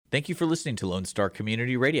Thank you for listening to Lone Star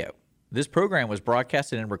Community Radio. This program was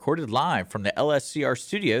broadcasted and recorded live from the LSCR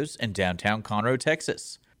studios in downtown Conroe,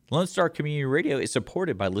 Texas. Lone Star Community Radio is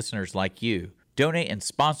supported by listeners like you. Donate and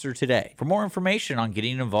sponsor today. For more information on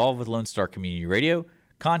getting involved with Lone Star Community Radio,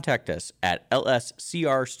 contact us at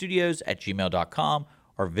lscrstudios@gmail.com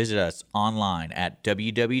or visit us online at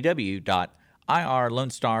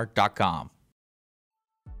www.irlonestar.com.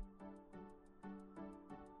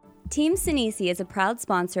 Team Sinisi is a proud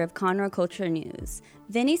sponsor of Conroe Culture News.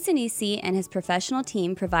 Vinny Sinisi and his professional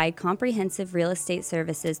team provide comprehensive real estate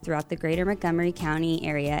services throughout the greater Montgomery County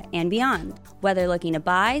area and beyond. Whether looking to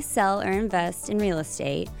buy, sell, or invest in real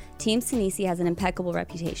estate, Team Sinisi has an impeccable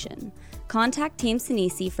reputation. Contact Team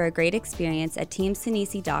Sinisi for a great experience at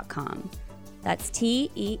teamsinisi.com. That's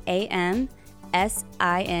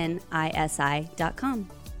TEAMSINISI.com.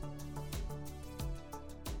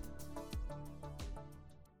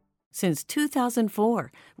 Since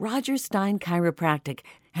 2004, Roger Stein Chiropractic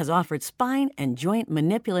has offered spine and joint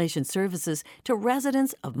manipulation services to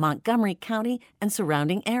residents of Montgomery County and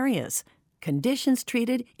surrounding areas. Conditions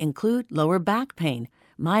treated include lower back pain,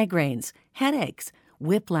 migraines, headaches,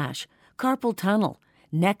 whiplash, carpal tunnel,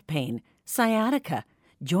 neck pain, sciatica,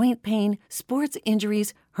 joint pain, sports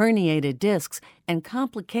injuries, herniated discs, and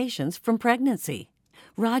complications from pregnancy.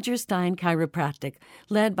 Roger Stein Chiropractic,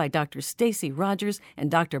 led by Dr. Stacy Rogers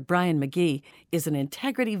and Dr. Brian McGee, is an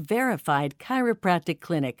integrity-verified chiropractic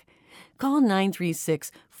clinic. Call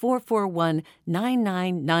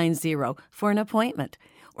 936-441-9990 for an appointment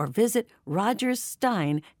or visit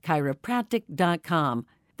rogerssteinchiropractic.com.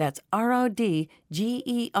 That's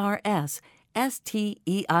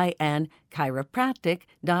RODGERSSTEIN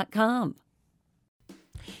chiropractic.com.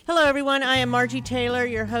 Hello, everyone. I am Margie Taylor,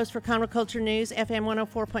 your host for Conroe Culture News, FM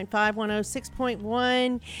 104.5,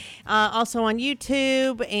 106.1, also on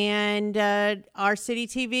YouTube and our City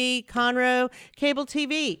TV, Conroe Cable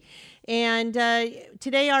TV. And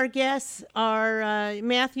today our guests are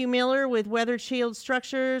Matthew Miller with Weathered Shield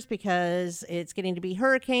Structures, because it's getting to be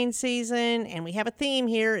hurricane season and we have a theme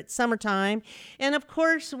here. It's summertime. And, of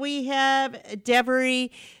course, we have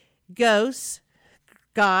Devery Goss.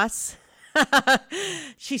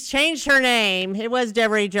 She's changed her name. It was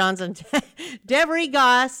Devery Johnson. Devery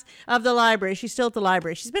Goss of the library. She's still at the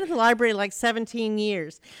library. She's been at the library like 17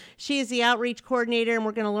 years. She is the outreach coordinator, and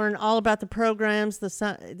we're going to learn all about the programs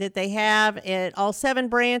that they have at all 7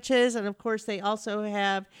 branches. And, of course, they also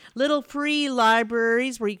have little free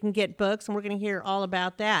libraries where you can get books, and we're going to hear all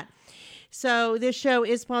about that. So this show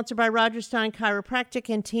is sponsored by Roger Stein Chiropractic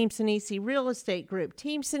and Team Sinisi Real Estate Group.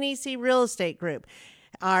 Team Sinisi Real Estate Group.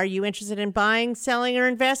 Are you interested in buying, selling, or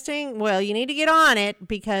investing? Well, you need to get on it,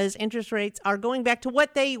 because interest rates are going back to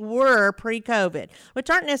what they were pre-COVID, which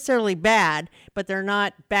aren't necessarily bad, but they're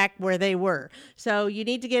not back where they were. So you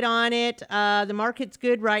need to get on it. The market's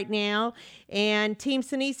good right now, and Team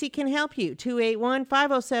Sinisi can help you.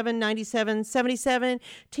 281-507-9777.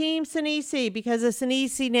 Team Sinisi, because it's an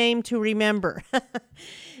easy name to remember.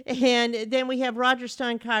 And then we have Roger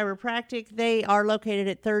Stein Chiropractic. They are located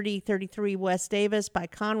at 3033 West Davis by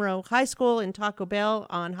Conroe High School in Taco Bell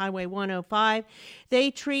on Highway 105. They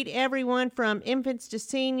treat everyone from infants to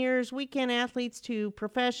seniors, weekend athletes to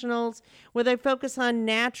professionals, where they focus on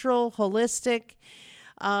natural, holistic,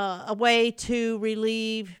 a way to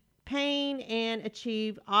relieve pain and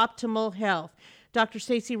achieve optimal health. Dr.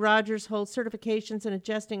 Stacy Rogers holds certifications in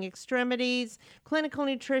adjusting extremities, clinical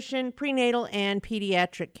nutrition, prenatal, and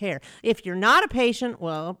pediatric care. If you're not a patient,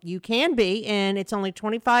 well, you can be, and it's only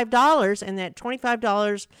 $25, and that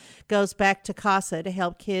 $25 goes back to CASA to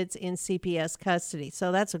help kids in CPS custody.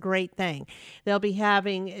 So that's a great thing. They'll be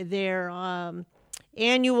having their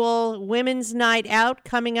annual Women's Night Out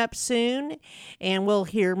coming up soon, and we'll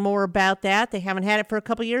hear more about that. They haven't had it for a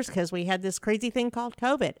couple years because we had this crazy thing called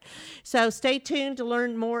COVID. So stay tuned to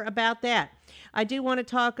learn more about that. I do want to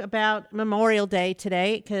talk about Memorial Day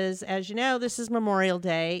today because, as you know, this is Memorial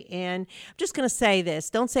Day, and I'm just going to say this.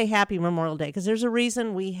 Don't say Happy Memorial Day, because there's a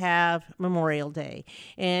reason we have Memorial Day,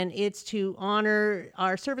 and it's to honor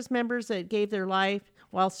our service members that gave their life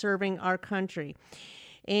while serving our country.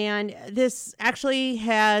 And this actually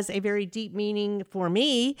has a very deep meaning for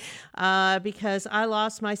me because I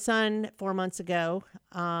lost my son 4 months ago,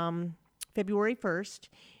 February 1st.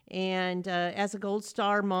 And as a Gold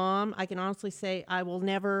Star mom, I can honestly say I will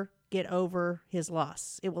never get over his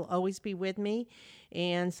loss. It will always be with me.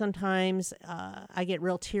 And sometimes I get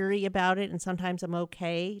real teary about it, and sometimes I'm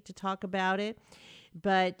okay to talk about it.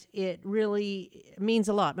 But it really means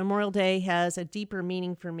a lot. Memorial Day has a deeper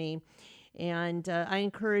meaning for me. And I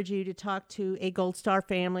encourage you to talk to a Gold Star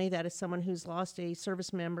family. That is someone who's lost a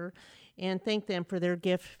service member. and thank them for their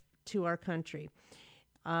gift to our country.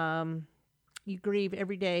 You grieve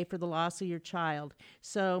every day for the loss of your child.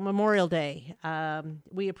 So Memorial Day,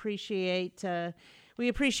 we appreciate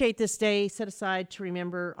this day set aside to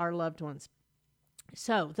remember our loved ones.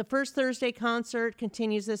 So the First Thursday concert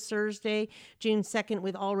continues this Thursday, June 2nd,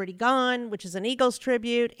 with Already Gone, which is an Eagles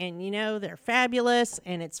tribute. And, you know, they're fabulous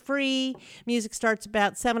and it's free. Music starts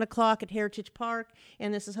about 7 o'clock at Heritage Park.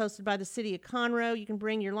 And this is hosted by the city of Conroe. You can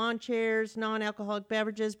bring your lawn chairs, non-alcoholic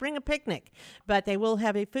beverages, bring a picnic. But they will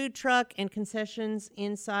have a food truck and concessions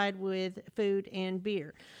inside with food and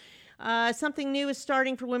beer. Something new is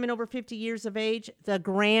starting for women over 50 years of age, the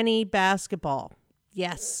Granny Basketball.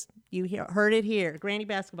 Yes. You heard it here, Granny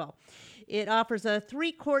Basketball. It offers a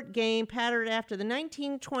 3-court game patterned after the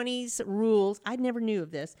 1920s rules, I never knew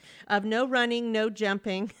of this, of no running, no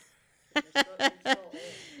jumping,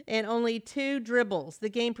 and only 2 dribbles. The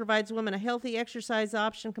game provides women a healthy exercise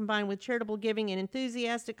option combined with charitable giving and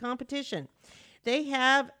enthusiastic competition.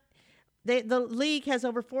 The league has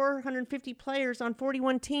over 450 players on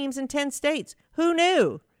 41 teams in 10 states. Who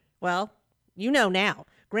knew? Well, you know now.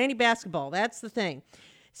 Granny Basketball, that's the thing.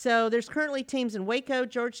 So there's currently teams in Waco,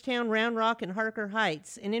 Georgetown, Round Rock, and Harker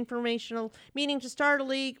Heights. An informational meeting to start a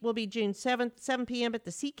league will be June 7th, 7 p.m. at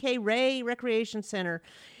the C.K. Ray Recreation Center,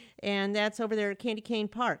 and that's over there at Candy Cane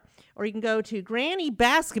Park. Or you can go to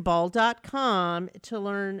grannybasketball.com to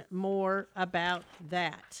learn more about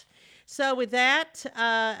that. So with that,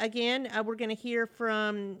 again, we're going to hear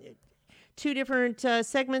from 2 different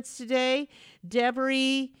segments today.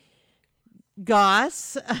 Devery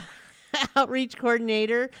Goss, Outreach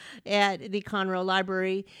Coordinator at the Conroe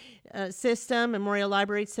Library System, Memorial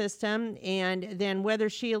Library System, and then Weather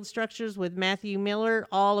Shield Structures with Matthew Miller,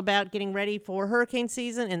 all about getting ready for hurricane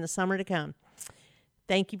season and the summer to come.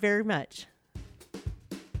 Thank you very much.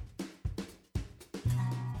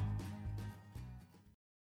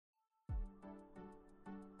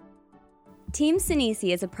 Team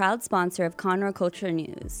Sinisi is a proud sponsor of Conroe Culture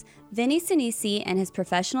News. Vinny Sinisi and his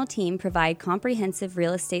professional team provide comprehensive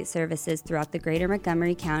real estate services throughout the greater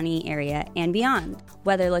Montgomery County area and beyond.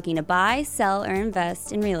 Whether looking to buy, sell, or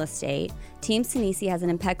invest in real estate, Team Sinisi has an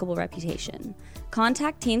impeccable reputation.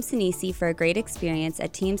 Contact Team Sinisi for a great experience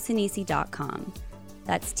at teamsinisi.com.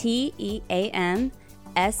 That's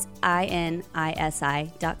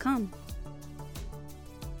TEAMSINISI.com.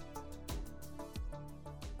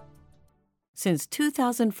 Since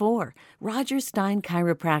 2004, Roger Stein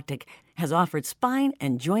Chiropractic has offered spine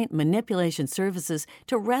and joint manipulation services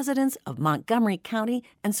to residents of Montgomery County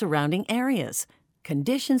and surrounding areas.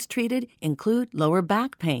 Conditions treated include lower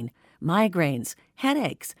back pain, migraines,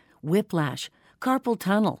 headaches, whiplash, carpal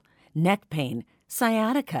tunnel, neck pain,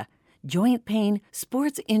 sciatica, joint pain,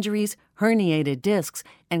 sports injuries, herniated discs,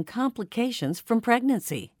 and complications from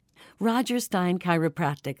pregnancy. Roger Stein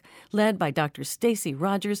Chiropractic, led by Dr. Stacy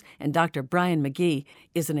Rogers and Dr. Brian McGee,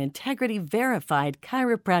 is an integrity-verified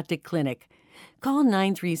chiropractic clinic. Call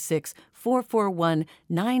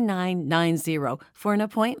 936-441-9990 for an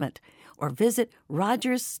appointment or visit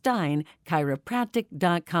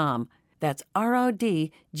rogerssteinchiropractic.com. That's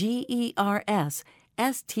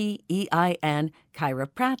RODGERSSTEIN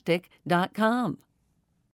chiropractic.com.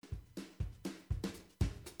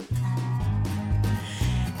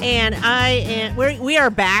 And we are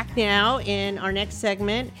back now in our next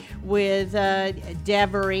segment with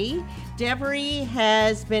Devery. Devery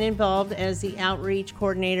has been involved as the outreach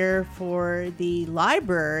coordinator for the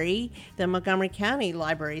library, the Montgomery County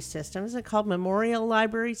Library System. Is it called Memorial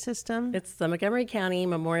Library System? It's the Montgomery County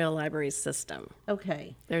Memorial Library System.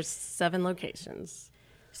 Okay. There's 7 locations.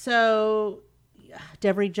 So,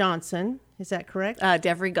 Devery Johnson, is that correct?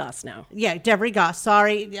 Devery Goss now. Yeah, Devery Goss.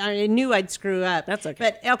 Sorry, I knew I'd screw up. That's okay.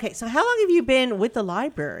 But, okay, so how long have you been with the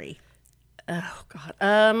library? Oh, God.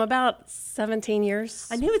 About 17 years.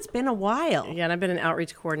 I knew it's been a while. Yeah, and I've been an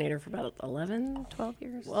outreach coordinator for about 11, 12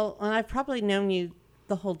 years. Well, I've probably known you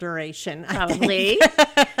the whole duration. Probably.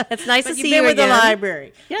 It's nice to see you've been you with again. the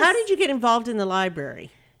library. Yes. How did you get involved in the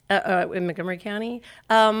library? In Montgomery County?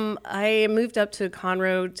 I moved up to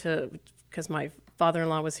Conroe because my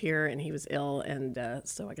father-in-law was here and he was ill, and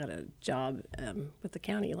so I got a job with the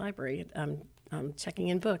county library, checking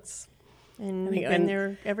in books. And you've been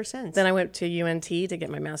there ever since. Then I went to UNT to get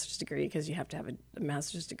my master's degree because you have to have a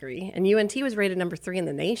master's degree. And UNT was rated number 3 in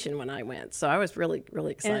the nation when I went, so I was really,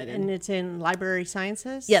 really excited. And it's in library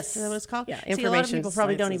sciences? Yes. Is that what it's called? Yeah, See, a lot of information people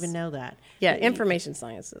probably don't sciences. even know that. Yeah, information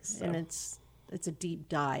sciences. So. And it's a deep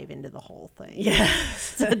dive into the whole thing. Yeah.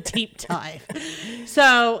 It's a deep dive.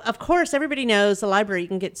 So, of course, everybody knows the library, you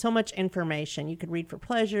can get so much information. You can read for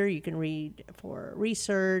pleasure. You can read for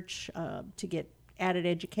research, to get added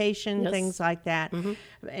education, things like that.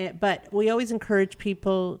 But we always encourage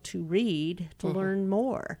people to read, to learn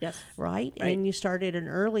more. Yes. Right? And you start at an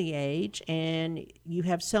early age, and you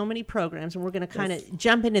have so many programs, and we're going to kind of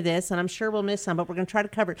jump into this, and I'm sure we'll miss some, but we're going to try to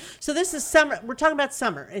cover it. So this is summer. We're talking about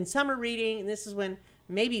summer and summer reading, and this is when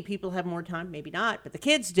maybe people have more time, maybe not, but the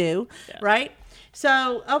kids do, right?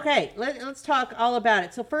 So, okay, let's talk all about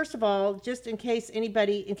it. So first of all, just in case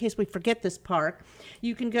we forget this part,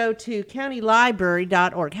 you can go to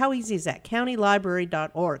countylibrary.org. How easy is that?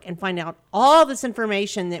 countylibrary.org, and find out all this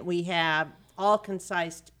information that we have all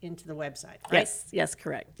concised into the website, right? Yes,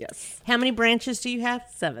 correct, yes. How many branches do you have?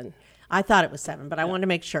 7. I thought it was 7, but I wanted to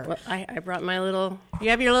make sure. Well, I brought my little You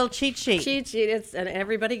have your little cheat sheet. and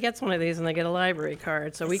everybody gets one of these, and they get a library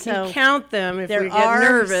card, so we can count them if There we get are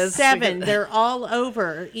nervous. 7. They're all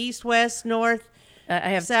over, east, west, north, I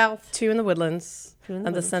have south. 2 in the Woodlands, 2 in the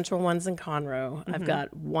and Woodlands. the central one's in Conroe. I've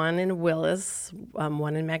got 1 in Willis,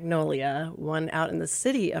 1 in Magnolia, 1 out in the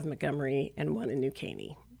city of Montgomery, and 1 in New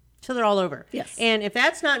Caney. So they're all over. Yes. And if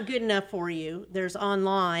that's not good enough for you, there's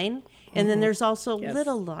online, and then there's also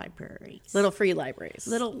little libraries. Little free libraries.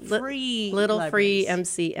 Little free free libraries.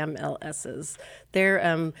 MCMLSs.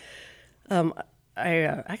 They're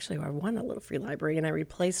I won a little free library, and I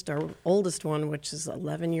replaced our oldest one, which is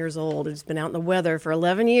 11 years old. It's been out in the weather for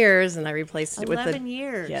 11 years, and I replaced it with 11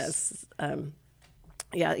 years. Yes.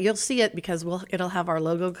 Yeah, you'll see it because it'll have our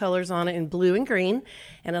logo colors on it in blue and green,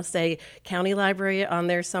 and it'll say County Library on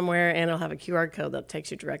there somewhere, and it'll have a QR code that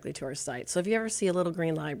takes you directly to our site. So if you ever see a little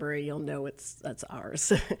green library, you'll know that's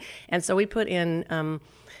ours. And so we put in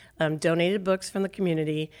donated books from the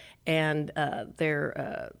community, and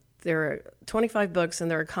there are 25 books,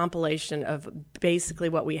 and they're a compilation of basically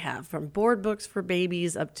what we have, from board books for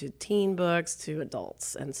babies up to teen books to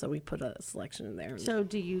adults. And so we put a selection in there. So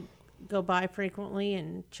do you go by frequently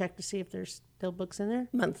and check to see if there's still books in there?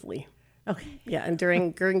 Monthly. Okay. Yeah, and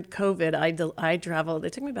during COVID, I traveled.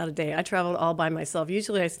 It took me about a day. I traveled all by myself.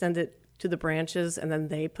 Usually I send it to the branches, and then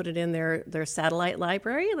they put it in their satellite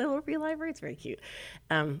library, little free library. It's very cute.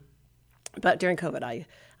 But during COVID,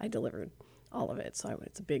 I delivered all of it. So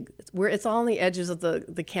it's all on the edges of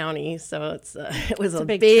the county. So it was a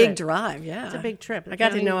big trip. drive. Yeah, It's a big trip. I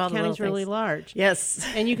got to know all the little county's really things. large. Yes.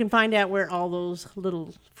 And you can find out where all those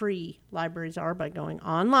little free libraries are by going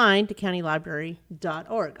online to countylibrary.org.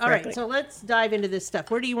 All right, Correctly. so let's dive into this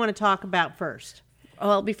stuff. Where do you want to talk about first?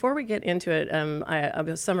 Well, before we get into it, I have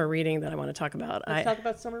a summer reading that I want to talk about. Let's talk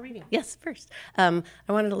about summer reading. Yes, first. I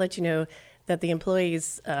wanted to let you know that the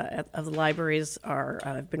employees of the libraries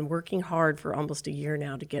have been working hard for almost a year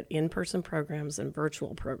now to get in-person programs and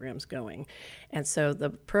virtual programs going. And so the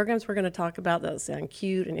programs we're going to talk about that sound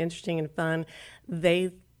cute and interesting and fun,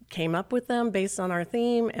 they came up with them based on our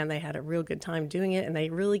theme, and they had a real good time doing it, and they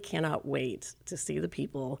really cannot wait to see the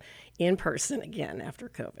people in person again after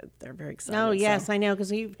COVID. They're very excited. Oh, yes, So- I know,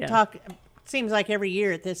 because you talk, it seems like every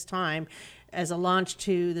year at this time, as a launch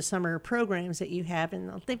to the summer programs that you have,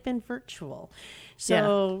 and they've been virtual.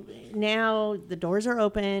 So now the doors are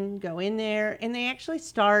open, go in there, and they actually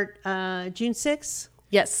start June 6th.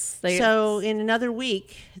 Yes. So in another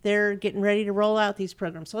week, they're getting ready to roll out these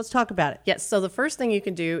programs. So let's talk about it. Yes. So the first thing you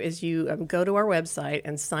can do is you go to our website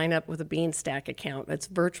and sign up with a Beanstack account. It's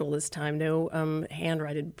virtual this time, no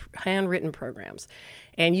handwritten programs.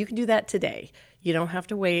 And you can do that today. You don't have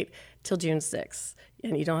to wait till June 6th.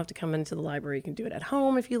 And you don't have to come into the library. You can do it at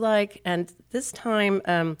home if you like. And this time,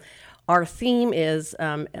 our theme is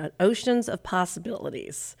Oceans of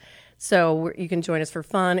Possibilities. So you can join us for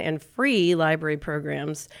fun and free library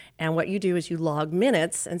programs. And what you do is you log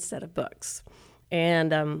minutes instead of books.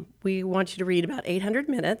 And we want you to read about 800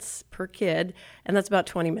 minutes per kid, and that's about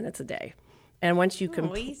 20 minutes a day. And once you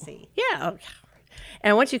Easy. Yeah.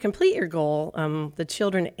 And once you complete your goal, the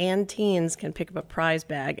children and teens can pick up a prize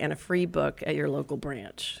bag and a free book at your local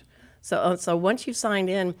branch. So once you've signed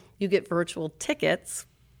in, you get virtual tickets,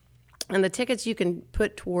 and the tickets you can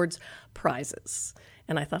put towards prizes.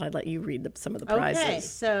 And I thought I'd let you read some of the prizes. Okay,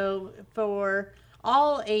 so for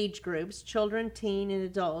all age groups, children, teen, and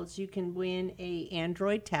adults, you can win a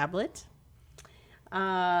Android tablet.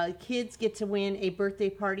 Kids get to win a birthday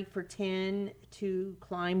party for 10 to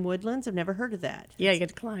climb woodlands. I've never heard of that. Yeah, you get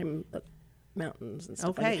to climb mountains and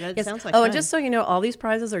stuff. Okay, like that sounds like Oh, fun. and just so you know, all these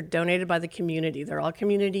prizes are donated by the community. They're all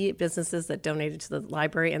community businesses that donated to the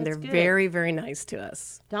library, and That's they're good. very, very nice to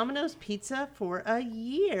us. Domino's Pizza for a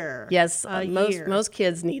year. Yes, a year. most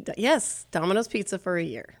kids need that. Yes, Domino's Pizza for a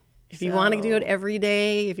year. If you want to do it every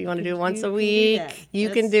day, if you want to do it once you a can do week, that. you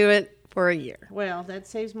That's- can do it for a year. Well, that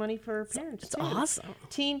saves money for parents, It's too. awesome.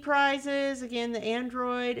 Teen prizes, again, the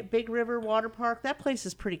Android, Big River Water Park. That place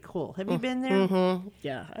is pretty cool. Have you been there? Mm-hmm.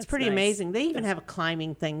 Yeah, It's pretty amazing. They even have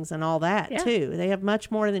climbing things and all that, Yeah. too. They have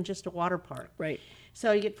much more than just a water park. Right.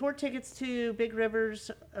 So you get 4 tickets to Big River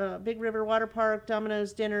Water Park,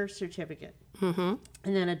 Domino's dinner certificate. Mm-hmm.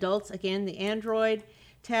 And then adults, again, the Android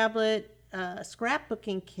tablet,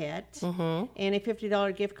 scrapbooking kit, and a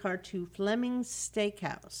 $50 gift card to Fleming's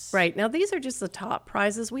Steakhouse. Right. Now, these are just the top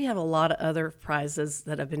prizes. We have a lot of other prizes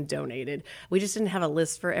that have been donated. We just didn't have a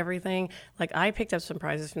list for everything. Like, I picked up some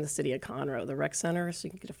prizes from the city of Conroe, the rec center, so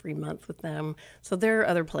you can get a free month with them. So there are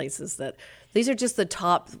other places that, these are just the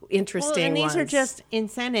top interesting and these ones. are just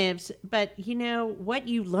incentives, but you know, what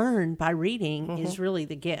you learn by reading is really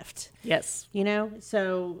the gift. Yes. You know,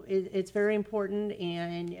 so it's very important,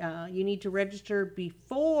 and you need to register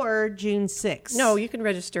before June 6th. No, you can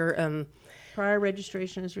register. Prior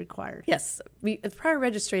registration is required. Yes. Prior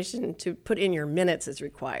registration to put in your minutes is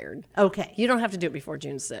required. Okay. You don't have to do it before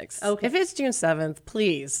June 6th. Okay. If it's June 7th,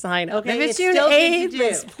 please sign up. Okay, If it's it's June still good to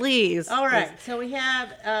 8th, do. please. All right. So we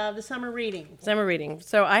have the summer reading. Summer reading.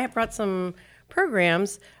 So I have brought some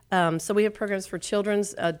programs. So we have programs for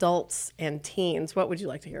children's, adults, and teens. What would you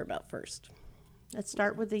like to hear about first? Let's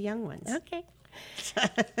start with the young ones. Okay.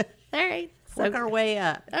 All right. Work our way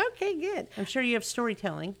up. Okay, good. I'm sure you have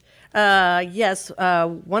storytelling. Yes.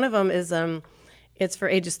 One of them is it's for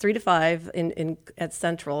ages 3 to 5 at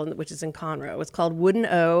Central, which is in Conroe. It's called Wooden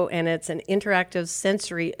O, and it's an interactive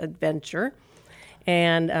sensory adventure.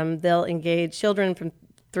 And they'll engage children from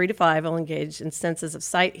 3 to 5. Will engage in senses of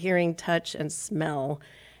sight, hearing, touch, and smell.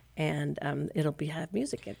 And it'll have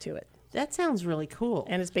music into it. That sounds really cool.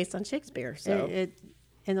 And it's based on Shakespeare. So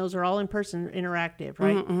And those are all in person, interactive,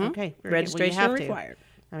 right? Okay. Very good. Registration Well, you have to. required.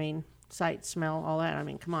 I mean, sight, smell, all that. I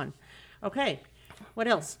mean, come on. Okay. What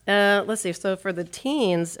else? Let's see. So for the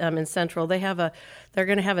teens in Central, they're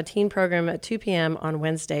going to have a teen program at 2 p.m. on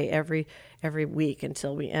Wednesday every week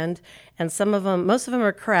until we end. And most of them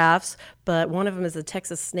are crafts, but one of them is the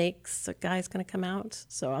Texas Snakes guy's going to come out.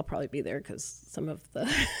 So I'll probably be there because some of the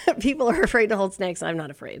people are afraid to hold snakes. I'm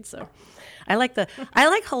not afraid. So I like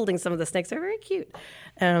holding some of the snakes. They're very cute.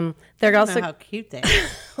 They're I also don't know how cute they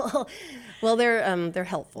are. well, they're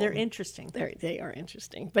helpful. They're interesting. They are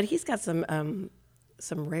interesting. But he's got some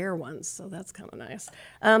rare ones, so that's kind of nice.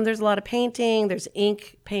 There's a lot of painting. There's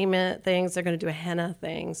ink payment things. They're going to do a henna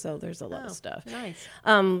thing, so there's a lot of stuff. Nice.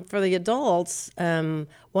 For the adults, one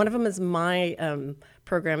of them is my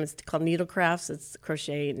program. It's called Needle Crafts. It's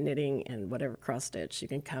crochet, knitting, and whatever cross stitch. You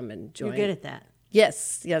can come and join. You're good at that.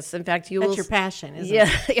 Yes. In fact, That's your passion, isn't yeah,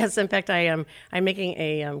 it? yes. In fact, I'm making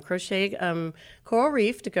a crochet coral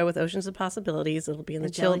reef to go with Oceans of Possibilities. It'll be in the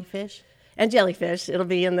Jellyfish. and jellyfish. It'll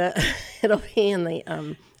be in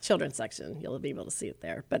the children's section. You'll be able to see it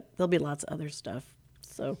there. But there'll be lots of other stuff.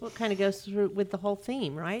 So What kind of goes through with the whole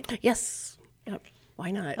theme, right? yes, yep.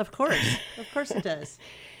 Why not? Of course. Of course it does.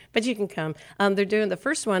 But you can come. They're doing the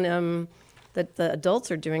first one that the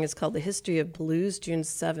adults are doing is called The History of Blues, June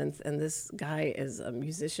 7th. And this guy is a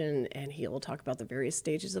musician, and he will talk about the various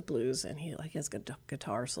stages of blues. And he has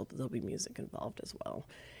guitar, so there'll be music involved as well.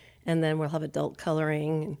 And then we'll have adult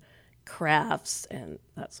coloring and crafts and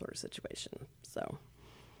that sort of situation. So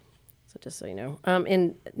just so you know.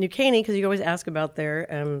 In New Caney, because you always ask about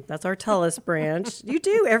there, that's our Tullis branch. You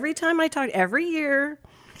do every time I talk, every year.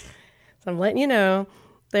 So I'm letting you know.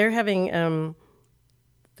 They're having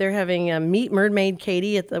Meet Mermaid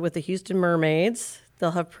Katie with the Houston Mermaids.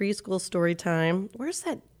 They'll have preschool story time. Where's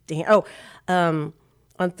that dance? On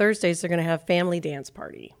Thursdays they're going to have family dance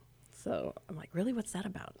party. So I'm like, really? What's that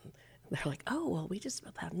about? And they're like, oh, well, we just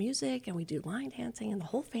have music and we do line dancing and the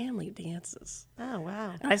whole family dances. Oh,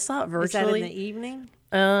 wow. And I saw it virtually. Is that in the evening?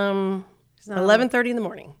 11:30 in the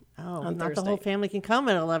morning. Oh, on not Thursday. the whole family can come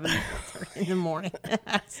at 11:30 in the morning.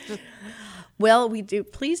 That's just- Well, we do.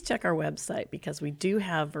 Please check our website because we do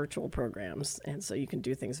have virtual programs, and so you can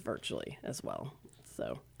do things virtually as well.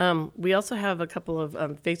 So we also have a couple of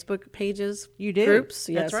Facebook pages. You do? Groups.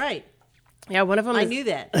 Yes. That's right. Yeah, one of them. I knew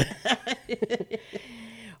that.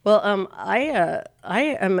 Well, I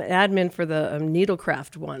am admin for the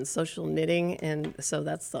Needlecraft one, social knitting, and so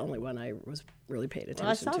that's the only one I was really paid attention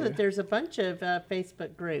Well, I saw to. that there's a bunch of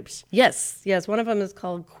Facebook groups. Yes. One of them is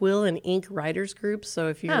called Quill and Ink Writers Group. So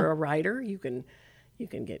if you're a writer, you can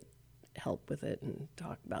get help with it and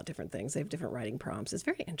talk about different things. They have different writing prompts. It's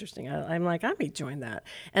very interesting. I'm like, I may join that.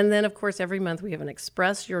 And then, of course, every month we have an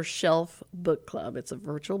Express Your Shelf book club. It's a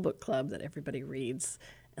virtual book club that everybody reads,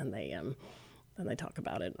 and they talk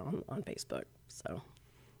about it on Facebook. So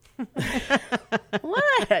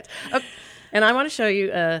what? And I want to show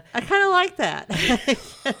you. I kind of like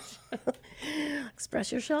that.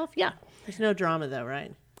 Express yourself. Yeah. There's no drama though,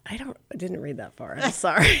 right? I didn't read that far. I'm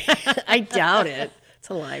sorry. I doubt it. It's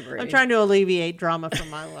a library. I'm trying to alleviate drama from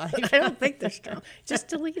my life. I don't think there's drama. Just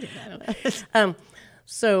delete it. I don't.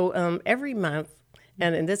 So every month,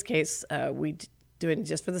 and in this case, we do it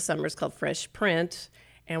just for the summer. It's called Fresh Print,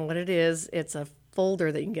 and what it is, it's a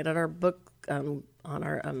folder that you can get at our book on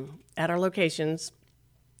our at our locations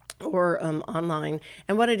or online.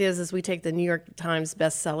 And what it is we take the New York Times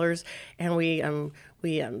bestsellers and we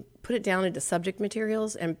put it down into subject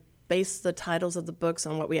materials and base the titles of the books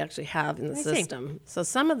on what we actually have in the system. So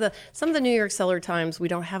some of the New York Seller Times, we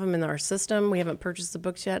don't have them in our system. We haven't purchased the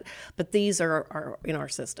books yet, but these are in our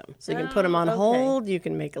system. So you can put them on hold. You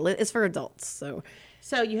can make a list. It's for adults.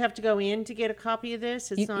 So you have to go in to get a copy of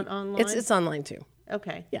this? It's not online? It's online too.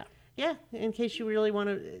 Okay. Yeah. Yeah, in case you really want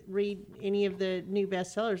to read any of the new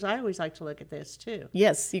bestsellers, I always like to look at this too.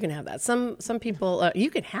 Yes, you can have that. Some people you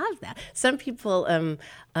can have that. Some people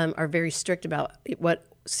are very strict about what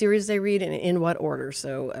series they read and in what order.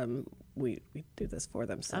 So we do this for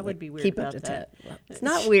them. So I would be weird keep about up to that. Well, it's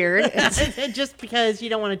not weird. It's, just because you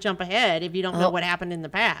don't want to jump ahead if you don't know what happened in the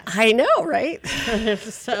past. I know, right?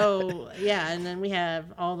 So yeah, and then we have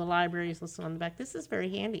all the libraries listed on the back. This is very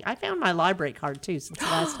handy. I found my library card too since the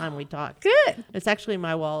last time we talked. Good. It's actually in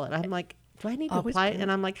my wallet. I'm like, do I need to Always apply it? good.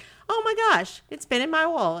 And I'm like, oh my gosh, it's been in my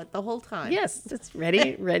wallet the whole time. Yes, it's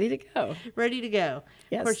ready to go. Ready to go.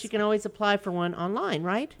 Yes. Of course, you can always apply for one online,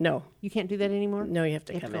 right? No, You can't do that anymore? no, you have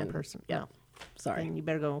to You have come to go in in person. Yeah, Oh, sorry. then you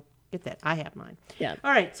better go get that. I have mine. Yeah.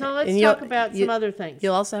 All right, so let's And you'll- talk about you- some other things.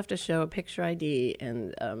 You'll also have to show a picture ID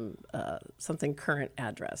and something current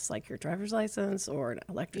address, like your driver's license or an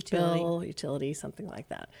electric bill, utility, something like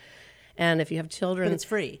that. And if you have children, But it's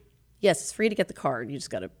free. yes, it's free to get the card. You just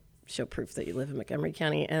got to show proof that you live in Montgomery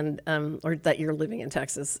County and or that you're living in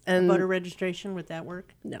Texas. And Voter registration, would that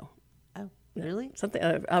work? no, Oh, really? something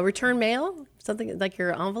a return mail, something like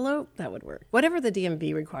your envelope, that would work. Whatever the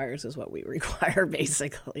DMV requires is what we require,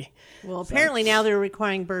 basically. Well, apparently now they're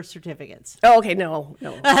requiring birth certificates. Oh, okay, no.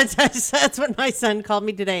 That's what my son called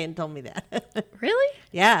me today and told me that. Really?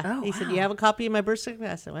 Yeah. Oh, He said, wow. you have a copy of my birth certificate?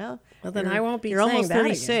 I said, well, Then I won't be You're saying almost that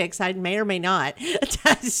again. 36. I may or may not.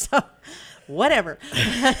 So, whatever.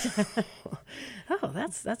 Oh,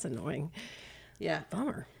 that's annoying. Yeah.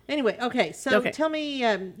 Bummer. Anyway, okay. So Okay. tell me,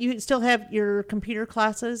 you still have your computer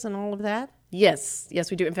classes and all of that? Yes,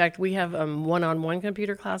 we do. In fact, we have one-on-one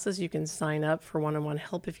computer classes. You can sign up for one-on-one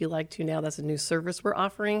help if you like to now. That's a new service we're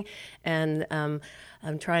offering. And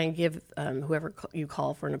try and give whoever you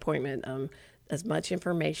call for an appointment as much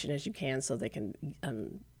information as you can so they can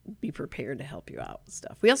be prepared to help you out with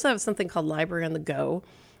stuff. We also have something called Library on the Go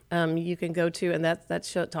you can go to, and that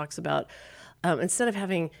show talks about instead of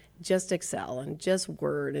having just Excel and just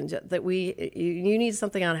Word and you need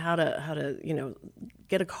something on how to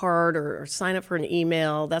get a card or sign up for an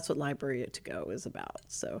email. That's what Library to Go is about.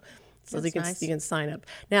 So That's nice. you can sign up.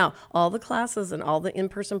 Now, all the classes and all the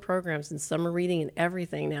in-person programs and summer reading and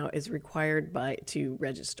everything now is required to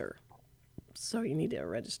register. So you need to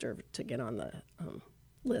register to get on the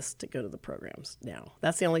list to go to the programs now.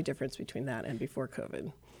 That's the only difference between that and before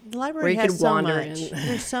COVID. The library Where you has could so wander much. in.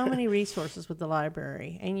 There's so many resources with the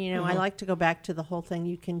library. And, I like to go back to the whole thing.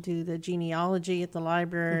 You can do the genealogy at the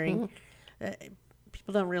library.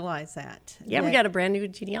 People don't realize that. Yeah, we That- got a brand new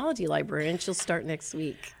genealogy library, and she'll start next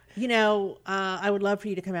week. I would love for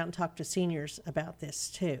you to come out and talk to seniors about this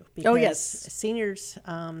too. Oh, yes. Seniors,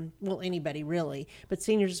 well, anybody really, but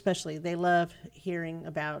seniors especially, they love hearing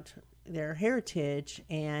about their heritage,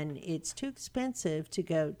 and it's too expensive to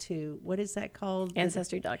go to, what is that called?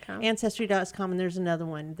 Ancestry.com. Ancestry.com, and there's another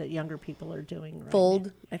one that younger people are doing right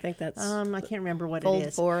Fold, I think that's now. I can't remember what Fold it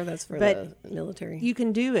is. 4, that's for But the military. You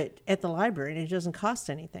can do it at the library, and it doesn't cost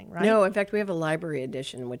anything, right? No, in fact, we have a library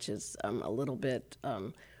edition, which is a little bit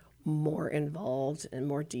more involved and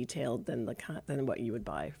more detailed than than what you would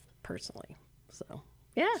buy personally. So,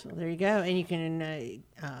 yeah. So there you go. And you can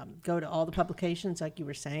go to all the publications, like you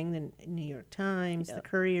were saying, the New York Times, the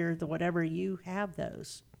Courier, the whatever. You have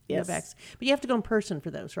those. You have Yes. access. But you have to go in person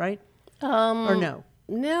for those, right? Or no?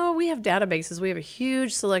 No, we have databases. We have a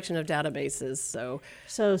huge selection of databases.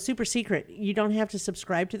 So super secret. You don't have to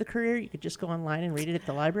subscribe to the Courier. You could just go online and read it at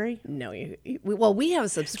the library. No, we have a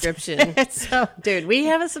subscription. So Dude, we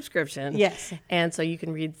have a subscription. Yes. And so you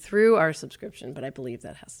can read through our subscription, but I believe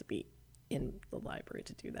that has to be in the library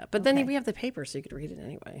to do that. But then we have the paper, so you could read it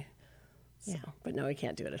anyway. So, but no, we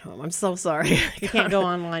can't do it at home. I'm so sorry. you can't go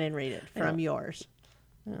online and read it from yours.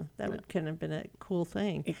 Oh, that couldn't have been a cool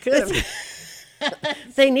thing. It could have.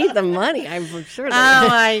 They need the money. I'm sure. Oh,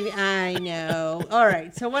 I know. All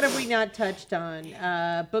right. So what have we not touched on?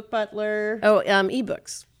 Book Butler,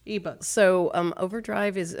 Ebooks. ebooks. So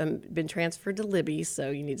Overdrive has been transferred to Libby, so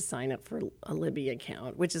you need to sign up for a Libby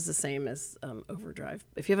account, which is the same as Overdrive.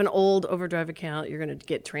 If you have an old Overdrive account, you're going to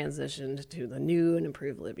get transitioned to the new and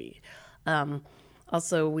improved Libby.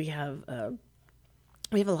 Also, we have a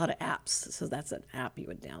lot of apps, so that's an app you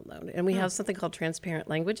would download. And we have something called Transparent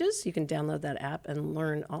Languages. You can download that app and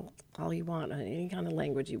learn all you want, any kind of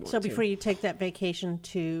language you want. So before you take that vacation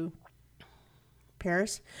to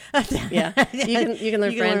Paris, yeah, you can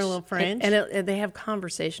learn French. Learn a little French, and they have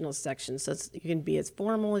conversational sections, so you can be as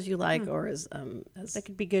formal as you like, or as that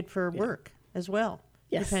could be good for work as well,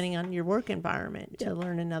 Yes. depending on your work environment to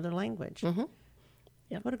learn another language. Mm-hmm.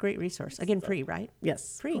 Yeah. What a great resource! Again, free, right?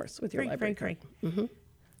 yes, Free, of course, with your free, library free, card. free. Mm-hmm.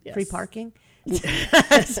 Yes. Free parking.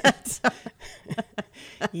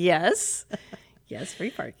 Yes, yes,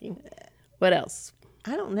 free parking. What else?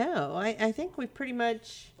 I don't know. I think we've pretty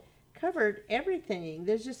much covered everything.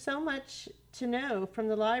 There's just so much to know from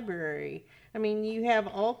the library. I mean, you have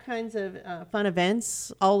all kinds of fun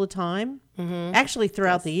events all the time. Mm-hmm. Actually,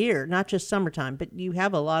 throughout the year, not just summertime, but you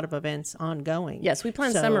have a lot of events ongoing. Yes, we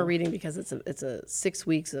plan So- summer reading because it's a 6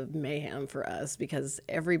 weeks of mayhem for us because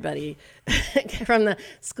everybody from the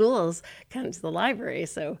schools come to the library.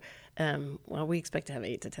 So, we expect to have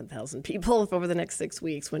 8,000 to 10,000 people over the next 6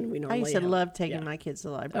 weeks when we I normally. used to have- love taking yeah. my kids to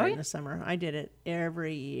the library in yeah. the summer. I did it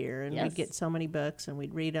every year, and Yes. we'd get so many books, and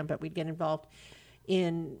we'd read them, but we'd get involved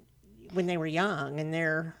in when they were young, in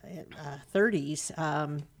their 30s,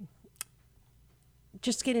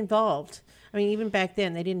 just get involved. I mean, even back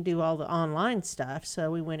then, they didn't do all the online stuff,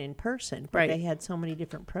 so we went in person. But Right. they had so many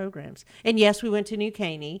different programs. And yes, we went to New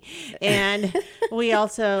Caney, and we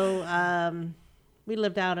also we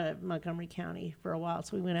lived out of Montgomery County for a while,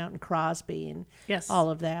 so we went out in Crosby and Yes.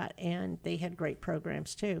 all of that, and they had great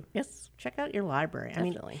programs too. Yes. Check out your library.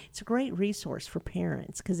 Definitely. I mean, it's a great resource for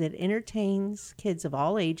parents because it entertains kids of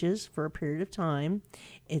all ages for a period of time.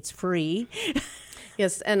 It's free,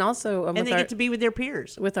 Yes, and also and they get to be with their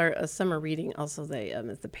peers. with our summer reading, also they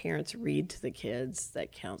if the parents read to the kids,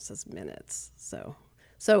 that counts as minutes.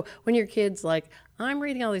 So when your kid's like, I'm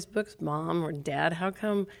reading all these books, Mom or Dad, how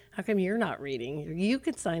come you're not reading? You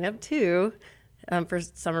could sign up too for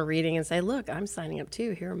summer reading and say, look, I'm signing up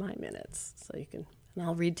too. Here are my minutes, so you can, and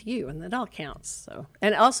I'll read to you, and that all counts. So,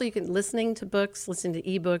 and also you can listening to books, listen to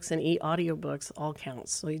ebooks and audiobooks all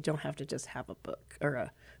counts. So you don't have to just have a book or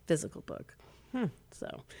a physical book.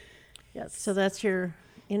 So, yes. So that's your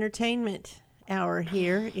entertainment hour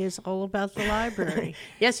here is all about the library.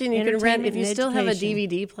 Yes, and you can rent if you and still have a education.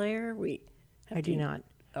 DVD player. I do not.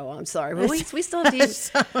 Oh, I'm sorry. Well, we still have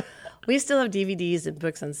we still have DVDs and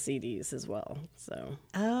books on CDs as well. So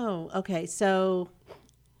Oh, okay. So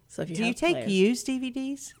if you do you have take players, used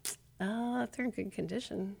DVDs? if they're in good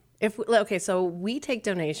condition. So we take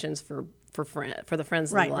donations for the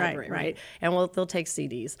friends of Right, the right, library, right. And they'll take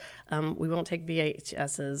CDs. We won't take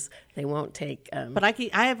VHSs. They won't take. But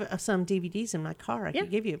I have some DVDs in my car. I Yeah.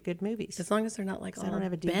 could give you good movies. as long as they're not like all I don't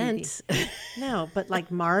have a DVD. bent. No, but like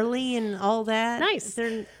Marley and all that. Nice.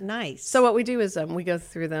 They're nice. So what we do is we go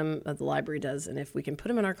through them, the library does, and if we can put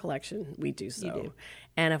them in our collection, we do so. do.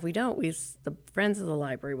 And if we don't, the friends of the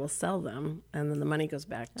library will sell them, and then the money goes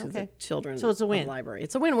back to the Okay. children So it's a of win. the library.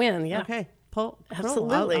 It's a win-win, yeah. Okay. Pull.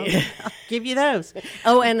 Absolutely. I'll give you those.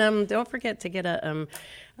 Oh, and don't forget to get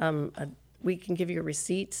we can give you a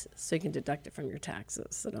receipt so you can deduct it from your taxes.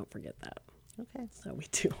 So don't forget that. Okay. So we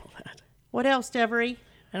do all that. What else, Devery?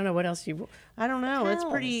 I don't know what else you. I don't know. It's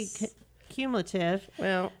pretty else? cumulative.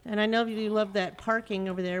 Well, And I know you love that parking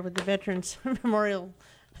over there with the Veterans Memorial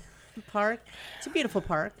Park. It's a beautiful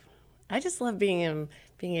park. I just love being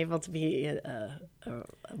able to be a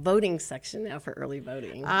voting section now for early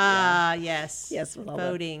voting. Ah, yes. Yes, with all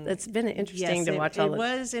voting. It's been interesting Yes, to watch all It the.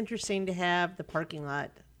 was interesting to have the parking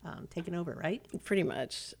lot taken over, right? Pretty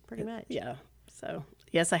much. Pretty much. Yeah. So,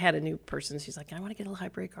 yes, I had a new person. She's like, I want to get a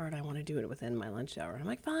library card. I want to do it within my lunch hour. And I'm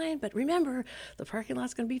like, fine, but remember, the parking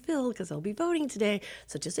lot's going to be filled because they'll be voting today.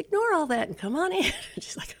 So just ignore all that and come on in.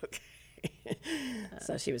 She's like, okay.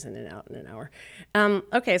 So she was in and out in an hour.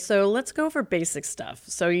 Okay, so let's go over basic stuff.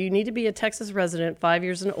 So you need to be a Texas resident 5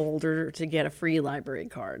 years and older to get a free library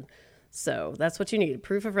card. So that's what you need,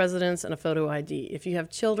 proof of residence and a photo ID. If you have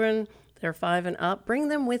children, they're 5 and up, bring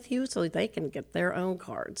them with you so they can get their own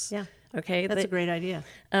cards. Yeah. Okay, That's a great idea.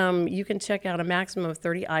 You can check out a maximum of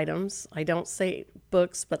 30 items. I don't say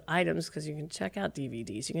books, but items, because you can check out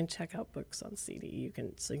DVDs. You can check out books on CD.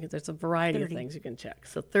 There's a variety of things you can check.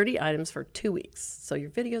 So 30 items for 2 weeks. So your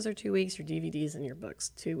videos are 2 weeks, your DVDs and your books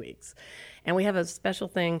 2 weeks. And we have a special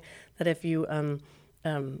thing that if you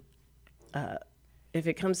if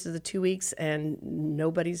it comes to the 2 weeks and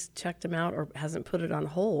nobody's checked them out or hasn't put it on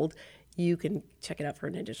hold, you can check it out for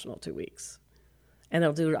an additional 2 weeks. And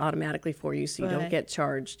they'll do it automatically for you, so you don't get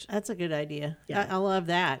charged. That's a good idea. Yeah. I love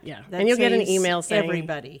that. Yeah, That and you'll get an saves email saying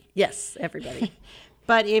everybody. Yes, everybody.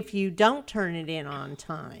 But if you don't turn it in on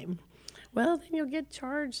time, Well, then you'll get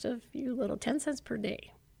charged a few 10 cents per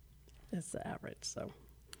day. That's the average. So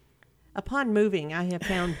upon moving, I have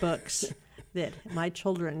found books that my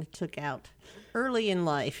children took out early in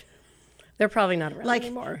life, they're probably not around like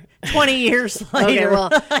anymore. 20 years Okay, later. well,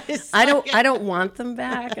 It's I like- don't want them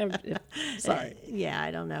back. Sorry. Yeah, I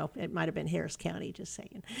don't know. It might have been Harris County, just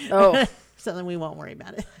saying. Oh, So then we won't worry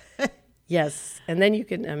about it. yes. And then you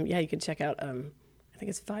can you can check out I think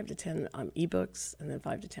it's 5 to 10 ebooks and then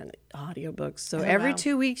 5 to 10 audiobooks. So every wow.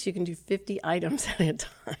 2 weeks you can do 50 items at a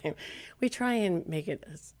time. We try and make it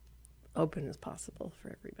as open as possible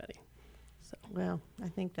for everybody. Well, I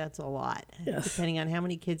think that's a lot. Yes. Depending on how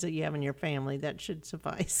many kids that you have in your family, that should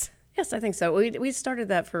suffice. Yes, I think so. We started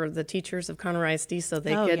that for the teachers of Conroe ISD so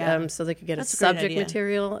they Oh, could yeah. get That's a great subject idea.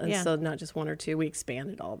 material, and Yeah. so not just 1 or 2. We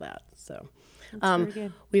expanded all that. So very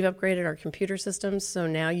good. we've upgraded our computer systems, so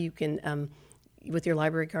now you can. With your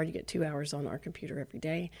library card, you get 2 hours on our computer every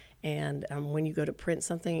day. And when you go to print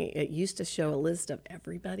something, it used to show a list of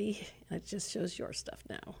everybody. And it just shows your stuff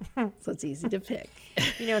now. So it's easy to pick.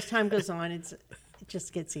 You know, as time goes on, it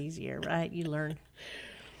just gets easier, right? You learn.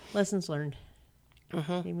 Lessons learned.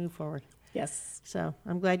 You move forward. Yes. So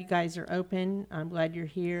I'm glad you guys are open. I'm glad you're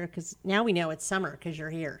here because now we know it's summer because you're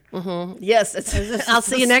here. Yes. I'll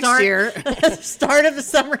see you next year. Start of the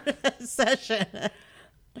summer session.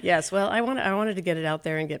 Yes, well, I wanted to get it out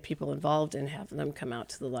there and get people involved and have them come out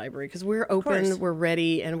to the library because we're open, course. we're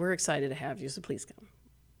ready, and we're excited to have you. So please come.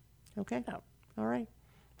 Okay. Oh. All right.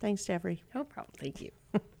 Thanks, Jeffrey. No problem. Thank you.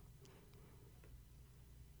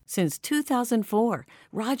 Since 2004,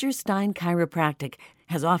 Roger Stein Chiropractic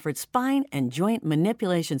has offered spine and joint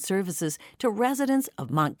manipulation services to residents of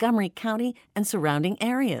Montgomery County and surrounding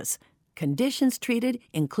areas. Conditions treated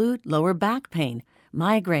include lower back pain,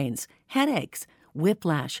 migraines, headaches,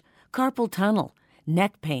 whiplash, carpal tunnel,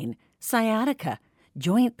 neck pain, sciatica,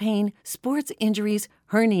 joint pain, sports injuries,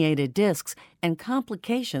 herniated discs, and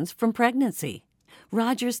complications from pregnancy.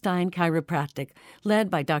 Roger Stein Chiropractic, led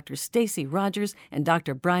by Dr. Stacy Rogers and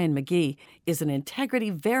Dr. Brian McGee, is an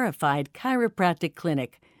integrity-verified chiropractic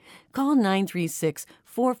clinic. Call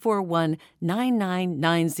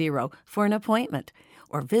 936-441-9990 for an appointment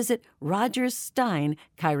or visit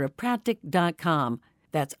rogerssteinchiropractic.com.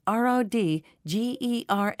 That's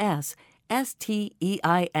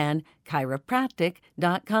RODGERSSTEIN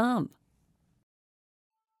chiropractic.com.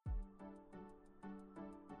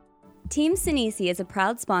 Team Sinisi is a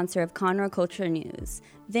proud sponsor of Conroe Culture News.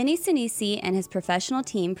 Vinny Sinisi and his professional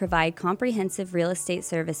team provide comprehensive real estate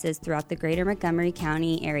services throughout the greater Montgomery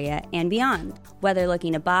County area and beyond. Whether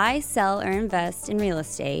looking to buy, sell, or invest in real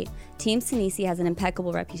estate, Team Sinisi has an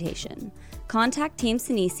impeccable reputation. Contact Team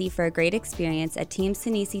Sinisi for a great experience at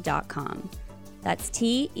teamsinisi.com. That's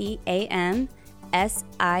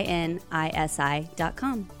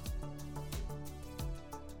TEAMSINISI.com.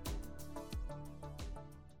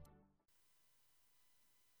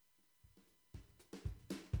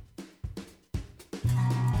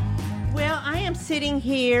 Well, I am sitting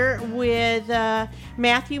here with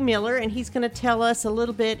Matthew Miller, and he's going to tell us a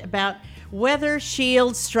little bit about weather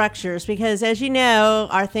shield structures because, as you know,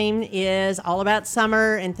 our theme is all about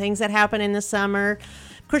summer and things that happen in the summer.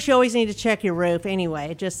 Of course, you always need to check your roof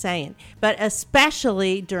anyway, just saying. But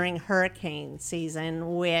especially during hurricane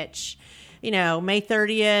season, which, you know, May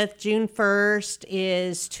 30th, June 1st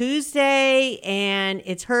is Tuesday, and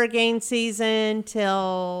it's hurricane season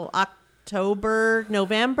till October,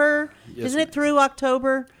 November. Yes, Isn't it through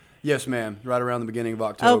October? Yes, ma'am. Right around the beginning of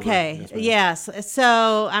October. Okay. Yes, ma'am. Yes.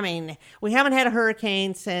 So, I mean, we haven't had a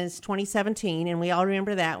hurricane since 2017, and we all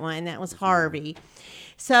remember that one. That was Harvey.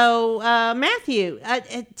 So, Matthew,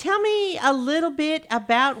 tell me a little bit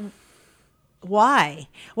about why.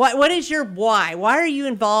 What is your why? Why are you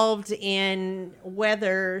involved in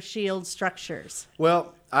weather shield structures?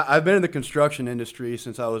 Well, I've been in the construction industry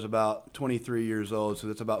since I was about 23 years old, so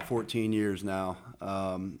that's about 14 years now.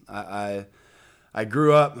 I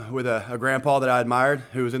grew up with a grandpa that I admired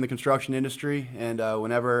who was in the construction industry, and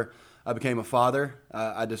whenever I became a father,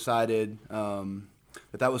 I decided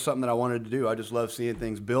that was something that I wanted to do. I just love seeing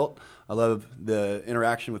things built. I love the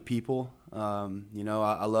interaction with people.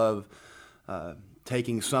 I love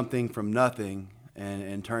taking something from nothing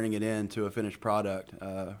and turning it into a finished product for a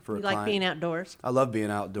client. You like being outdoors? I love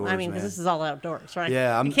being outdoors. I mean, man. this is all outdoors, right?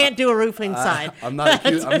 Yeah, you can't do a roof inside. I'm not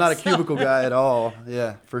a cubicle guy at all.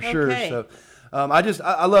 Yeah, for sure. Okay. So,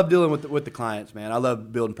 I love dealing with the clients, man. I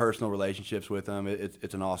love building personal relationships with them.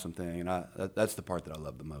 It's an awesome thing, and that's the part that I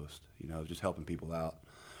love the most. Just helping people out.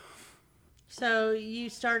 So you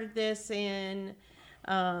started this in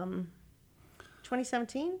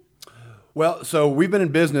 2017? Well, so we've been in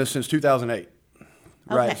business since 2008.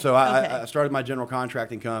 Right. Okay, So okay. I started my general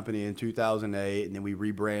contracting company in 2008, and then we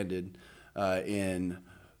rebranded in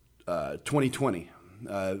 2020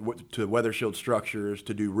 to Weather Shield Structures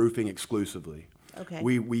to do roofing exclusively. Okay.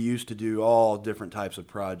 We used to do all different types of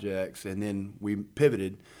projects, and then we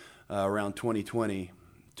pivoted around 2020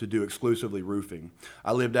 to do exclusively roofing.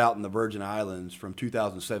 I lived out in the Virgin Islands from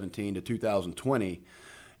 2017 to 2020.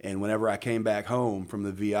 And whenever I came back home from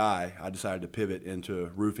the VI, I decided to pivot into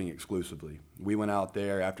roofing exclusively. We went out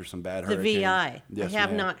there after some bad The hurricanes. VI. Yes, I have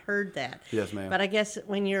ma'am. not heard that. Yes, ma'am. But I guess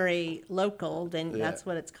when you're a local, then Yeah. that's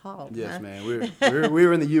what it's called. Yes, huh? man. We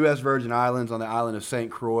were in the U.S. Virgin Islands on the island of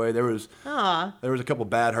St. Croix. There was a couple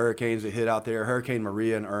bad hurricanes that hit out there. Hurricane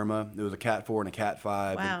Maria and Irma. It was a Cat 4 and a Cat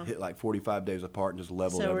 5. Wow. It hit like 45 days apart and just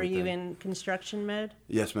leveled So were everything. you in construction mode?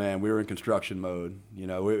 Yes, man. We were in construction mode. We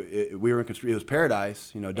were in construction. It was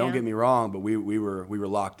paradise. Don't Yeah. get me wrong, but we were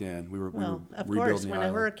locked in. We were Well, of rebuilding course, the when a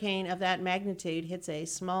island. hurricane of that magnitude hits a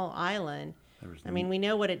small island, I mean, we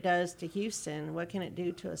know what it does to Houston. What can it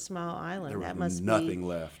do to a small island? There That was must nothing be,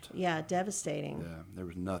 left. yeah, devastating. Yeah, there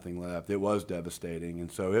was nothing left. It was devastating, and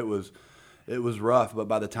so it was rough. But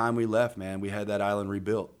by the time we left, man, we had that island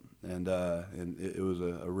rebuilt, and it was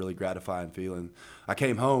a really gratifying feeling. I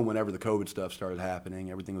came home whenever the COVID stuff started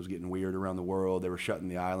happening. Everything was getting weird around the world. They were shutting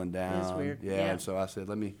the island down. It is weird. Yeah, Yeah. and so I said,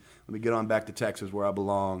 let me get on back to Texas where I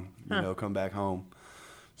belong. Come back home.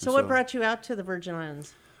 So what brought you out to the Virgin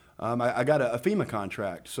Islands? I got a FEMA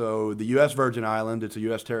contract. So the U.S. Virgin Island, it's a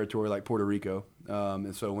U.S. territory like Puerto Rico.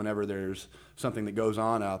 And so whenever there's something that goes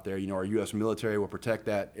on out there, our U.S. military will protect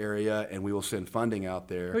that area, and we will send funding out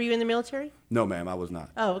there. Were you in the military? No, ma'am, I was not.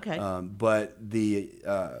 Oh, okay. But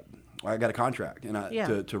I got a contract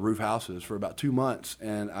Yeah. to roof houses for about 2 months,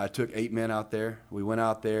 and I took 8 men out there. We went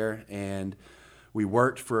out there, and we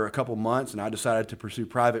worked for a couple months, and I decided to pursue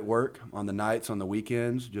private work on the nights, on the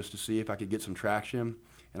weekends, just to see if I could get some traction.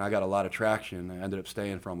 And I got a lot of traction. I ended up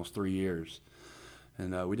staying for almost 3 years.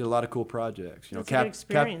 And we did a lot of cool projects. That's a good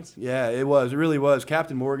experience. Yeah, it was. It really was.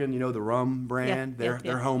 Captain Morgan, the rum brand, Yeah,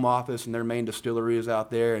 their home office and their main distillery is out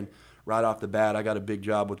there. And right off the bat, I got a big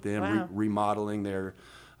job with them, Wow. remodeling their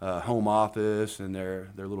home office and their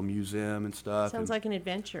little museum and stuff. Sounds and like an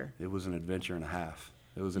adventure. it was an adventure and a half.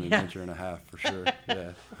 It was an adventure and a half for sure.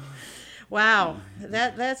 Yeah. Wow,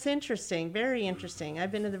 that's interesting. Very interesting.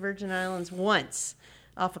 I've been to the Virgin Islands once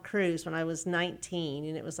off a cruise when I was 19,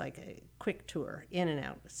 and it was like a quick tour in and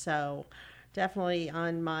out. So definitely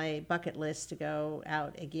on my bucket list to go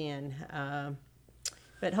out again.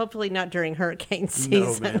 But hopefully not during hurricane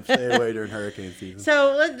season. No, man, stay away during hurricane season.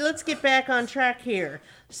 So let's get back on track here.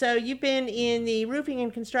 So you've been in the roofing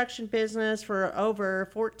and construction business for over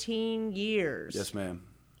 14 years. Yes, ma'am.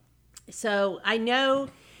 So I know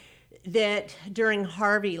that during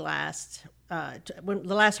Harvey when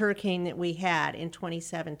the last hurricane that we had in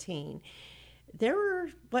 2017, there were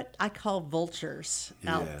what I call vultures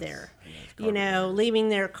out Yes, there, yes, leaving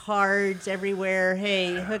their cards everywhere.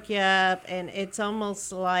 Hey, hook you up. And it's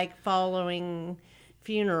almost like following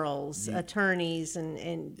funerals, attorneys,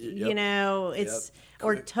 and Yep. it's,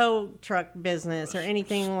 or tow truck business or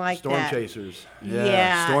anything like Storm that. chasers.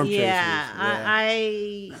 Yeah, Storm chasers. yeah.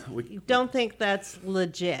 I We- don't think that's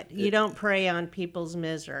legit. You don't prey on people's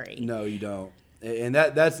misery. No, you don't. And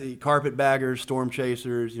that's the carpetbaggers, storm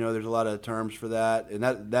chasers. There's a lot of terms for that, and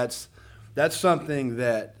that's something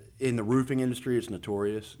that in the roofing industry it's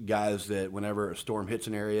notorious. Guys that whenever a storm hits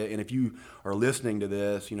an area, and if you are listening to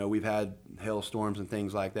this, we've had hailstorms and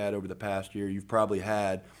things like that over the past year. You've probably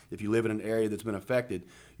had, if you live in an area that's been affected,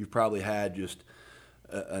 you've probably had just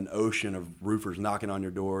an ocean of roofers knocking on your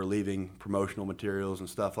door, leaving promotional materials and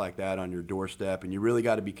stuff like that on your doorstep, and you really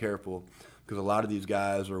got to be careful. Because a lot of these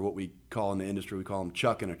guys are what we call in the industry, we call them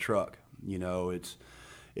chucking a truck.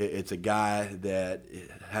 It's a guy that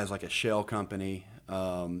has like a shell company,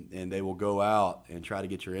 and they will go out and try to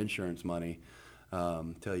get your insurance money,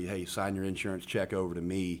 tell you, hey, sign your insurance check over to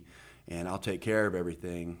me, and I'll take care of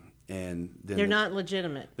everything. and then They're not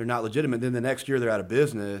legitimate. They're not legitimate. Then the next year they're out of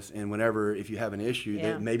business, and if you have an issue,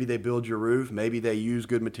 Yeah. maybe they build your roof, maybe they use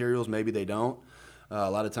good materials, maybe they don't. A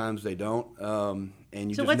lot of times they don't, and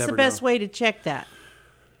you So just what's never the best know. way to check that?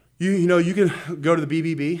 You can go to the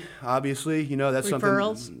BBB, obviously. That's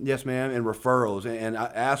Referrals? something. Yes, ma'am, and referrals. And I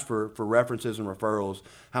ask for references and referrals.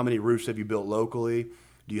 How many roofs have you built locally?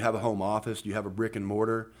 Do you have a home office? Do you have a brick and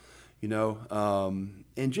mortar?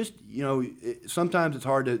 And just, sometimes it's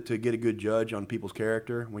hard to get a good judge on people's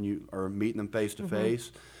character when you are meeting them face to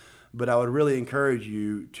face. But I would really encourage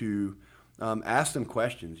you to ask them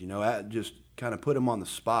questions, just kind of put them on the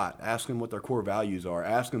spot. Ask them what their core values are.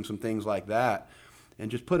 Ask them some things like that. And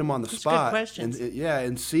just put them on the spot, good questions.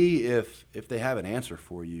 and see if they have an answer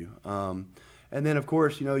for you. And then, of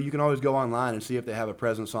course, you can always go online and see if they have a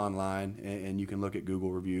presence online, and you can look at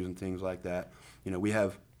Google reviews and things like that.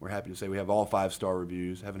 We're happy to say we have all 5-star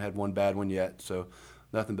reviews. Haven't had one bad one yet, so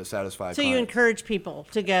nothing but satisfied. So you clients. encourage people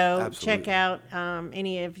to go Absolutely. check out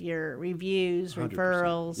any of your reviews, 100%.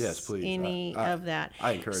 referrals, Yes, please. any I of that.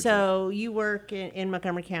 I encourage So you work in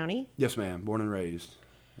Montgomery County? Yes, ma'am. Born and raised.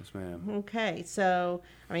 Yes, ma'am. Okay, so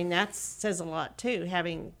that says a lot too,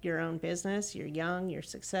 having your own business. You're young, you're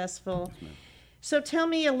successful. So tell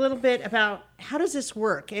me a little bit about how does this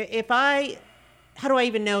work? How do I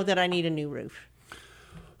even know that I need a new roof?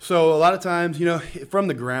 So a lot of times, from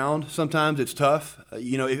the ground, sometimes it's tough.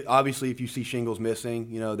 Obviously, if you see shingles missing,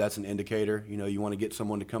 that's an indicator. You want to get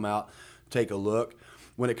someone to come out, take a look.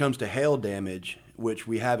 When it comes to hail damage, which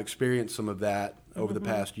we have experienced some of that over the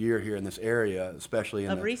past year here in this area, especially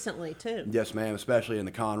in Recently too. Yes, ma'am, especially in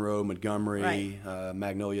the Conroe, Montgomery, Right.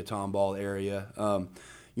 Magnolia, Tomball area.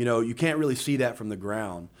 You can't really see that from the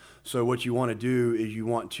ground. So what you want to do is you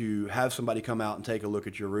want to have somebody come out and take a look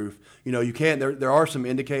at your roof. You can't. There are some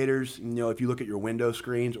indicators. If you look at your window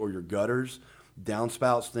screens or your gutters,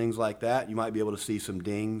 downspouts, things like that, you might be able to see some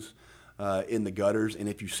dings in the gutters. And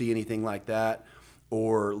if you see anything like that,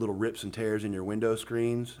 or little rips and tears in your window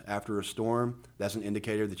screens after a storm, that's an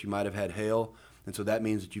indicator that you might have had hail. And so that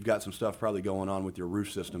means that you've got some stuff probably going on with your roof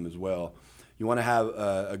system as well. You want to have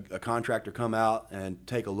a contractor come out and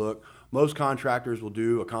take a look. Most contractors will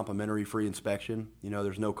do a complimentary free inspection.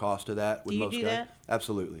 There's no cost to that. Do you most do guys. that?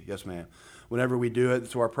 Absolutely. Yes, ma'am. Whenever we do it,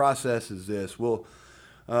 so our process is this. We'll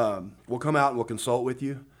come out and we'll consult with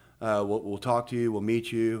you. We'll talk to you. We'll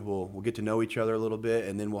meet you. We'll get to know each other a little bit,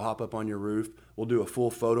 and then we'll hop up on your roof. We'll do a full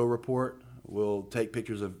photo report. We'll take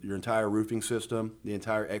pictures of your entire roofing system, the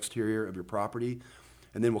entire exterior of your property,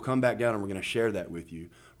 and then we'll come back down and we're going to share that with you.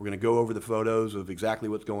 We're going to go over the photos of exactly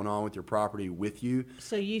what's going on with your property with you.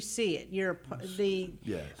 So you see it. The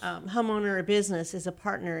Yes. homeowner or business is a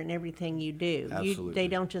partner in everything you do. Absolutely. They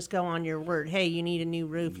don't just go on your word. Hey, you need a new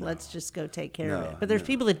roof. Let's just go take care of No, it. But there's no.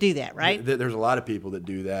 people that do that, right? There's a lot of people that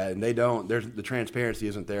do that, and they don't. The transparency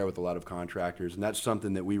isn't there with a lot of contractors, and that's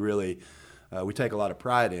something that we really we take a lot of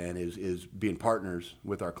pride in is being partners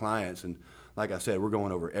with our clients. And like I said, we're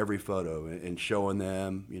going over every photo and showing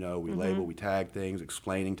them. We label, we tag things,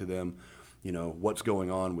 explaining to them, what's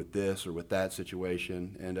going on with this or with that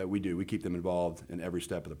situation, and we keep them involved in every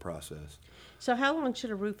step of the process. So how long should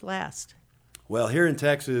a roof last? Well, here in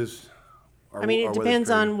Texas. It depends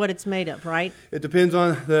on what it's made of, right? It depends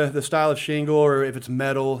on the style of shingle, or if it's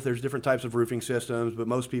metal. There's different types of roofing systems, but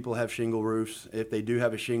most people have shingle roofs. If they do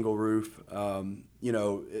have a shingle roof,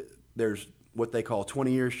 there's what they call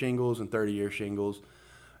 20-year shingles and 30-year shingles.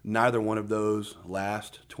 Neither one of those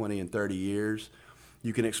last 20 and 30 years.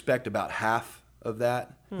 You can expect about half of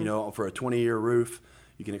that. For a 20-year roof,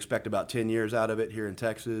 you can expect about 10 years out of it here in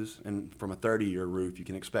Texas, and from a 30-year roof, you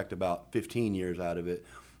can expect about 15 years out of it.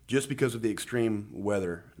 Just because of the extreme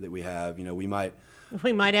weather that we have, we might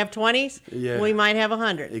have 20s. Yeah. We might have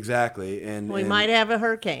 100. Exactly, and We might have a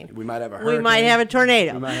hurricane. we might have a hurricane. We might have a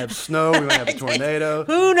tornado. We might have snow. We might have a tornado.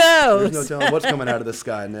 Who knows? There's no telling what's coming out of the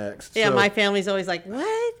sky next. Yeah, So, my family's always like,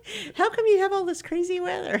 what? How come you have all this crazy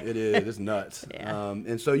weather? It is. It's nuts. Yeah.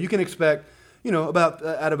 And so you can expect, about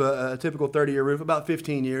out of a typical 30-year roof, about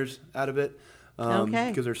 15 years out of it. Okay.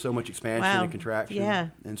 Because there's so much expansion Wow. and contraction. Yeah.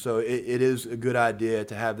 And so it is a good idea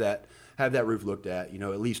to have that roof looked at,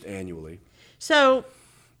 at least annually. So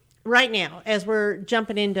right now, as we're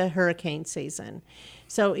jumping into hurricane season,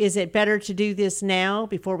 so is it better to do this now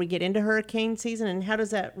before we get into hurricane season? And how does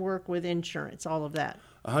that work with insurance, all of that?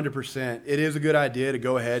 100%. It is a good idea to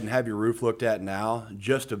go ahead and have your roof looked at now,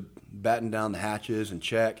 just to batten down the hatches and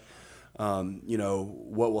check.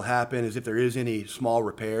 What will happen is if there is any small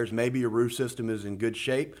repairs, maybe your roof system is in good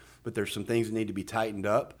shape, but there's some things that need to be tightened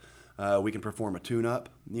up. We can perform a tune-up,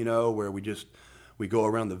 where we We go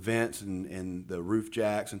around the vents and the roof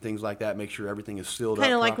jacks and things like that, make sure everything is sealed up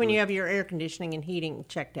Kind of like when properly. you have your air conditioning and heating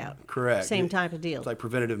checked out. Correct. Same type of deal. It's like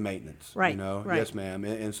preventative maintenance. Right, You know? right. Yes, ma'am.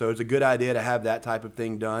 And so it's a good idea to have that type of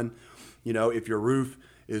thing done. You know, if your roof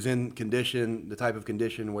is in condition, the type of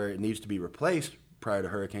condition where it needs to be replaced prior to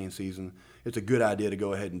hurricane season, it's a good idea to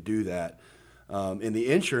go ahead and do that. And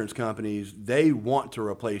the insurance companies, they want to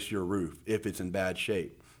replace your roof if it's in bad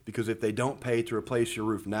shape. Because if they don't pay to replace your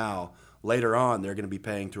roof now, later on they're going to be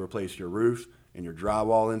paying to replace your roof and your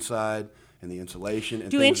drywall inside and the insulation.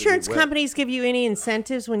 And Do things that insurance get wet. companies give you any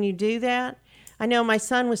incentives when you do that? I know my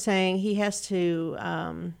son was saying he has to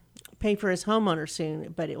pay for his homeowner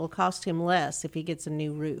soon, but it will cost him less if he gets a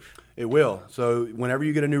new roof. It will. So whenever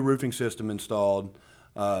you get a new roofing system installed,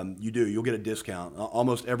 you'll get a discount.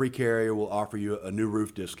 Almost every carrier will offer you a new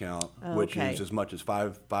roof discount, which Okay. is as much as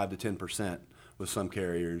 5 to 10% with some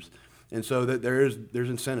carriers. And so that there's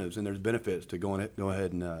incentives and there's benefits to go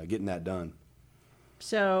ahead and getting that done.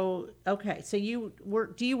 So, okay, so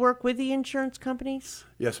do you work with the insurance companies?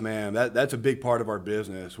 Yes, ma'am. That's a big part of our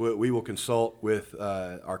business. We will consult with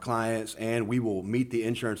our clients, and we will meet the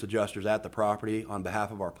insurance adjusters at the property on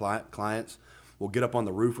behalf of our clients. We'll get up on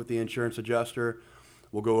the roof with the insurance adjuster.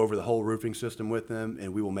 We'll go over the whole roofing system with them,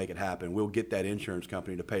 and we will make it happen. We'll get that insurance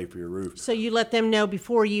company to pay for your roof. So you let them know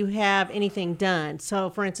before you have anything done. So,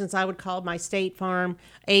 for instance, I would call my State Farm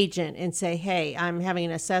agent and say, hey, I'm having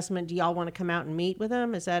an assessment. Do y'all want to come out and meet with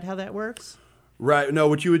them? Is that how that works? Right. No,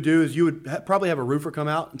 what you would do is you would probably have a roofer come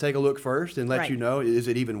out and take a look first and let Right. you know, is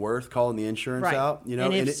it even worth calling the insurance out? You know,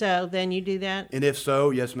 and if it- so, then you do that? And if so,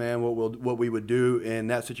 yes, ma'am. What we would do in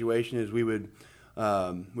that situation is we would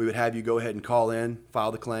have you go ahead and call in,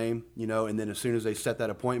 file the claim, you know, and then as soon as they set that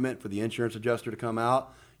appointment for the insurance adjuster to come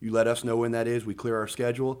out, you let us know when that is. We clear our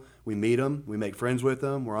schedule. We meet them. We make friends with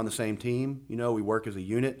them. We're on the same team. You know, we work as a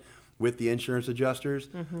unit with the insurance adjusters.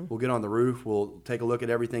 We'll get on the roof. We'll take a look at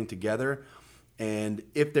everything together. And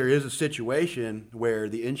if there is a situation where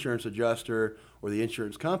the insurance adjuster or the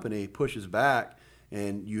insurance company pushes back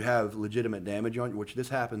and you have legitimate damage on you, which this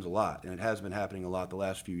happens a lot, and it has been happening a lot the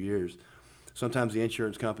last few years, sometimes the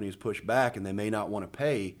insurance companies push back and they may not want to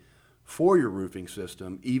pay for your roofing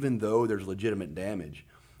system, even though there's legitimate damage.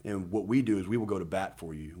 And what we do is we will go to bat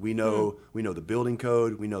for you. We know the building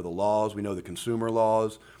code, we know the laws, we know the consumer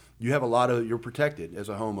laws. You're protected as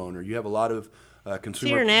a homeowner. You have a lot of consumer.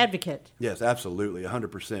 So you're an advocate. Yes, absolutely,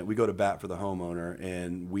 100%. We go to bat for the homeowner,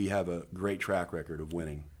 and we have a great track record of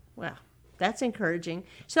winning. Wow, that's encouraging.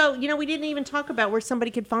 So, we didn't even talk about where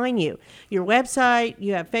somebody could find you. Your website,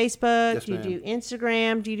 you have Facebook, Yes, you ma'am. do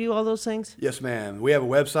Instagram, do you do all those things? Yes, ma'am. We have a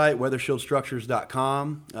website,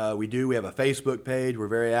 weathershieldstructures.com. We have a Facebook page. We're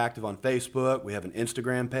very active on Facebook. We have an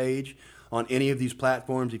Instagram page. On any of these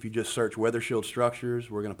platforms, if you just search Weather Shield Structures,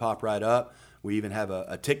 we're going to pop right up. We even have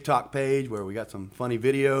a TikTok page where we got some funny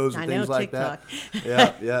videos and I things know like TikTok.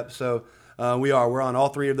 that. Yep. So we're on all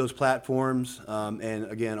three of those platforms. And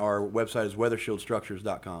again, our website is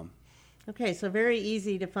weathershieldstructures.com. Okay, so very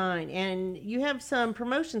easy to find. And you have some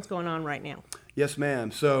promotions going on right now. Yes,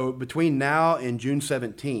 ma'am. So between now and June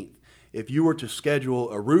 17th, if you were to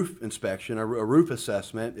schedule a roof inspection, a roof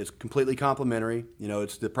assessment, it's completely complimentary.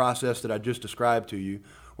 It's the process that I just described to you,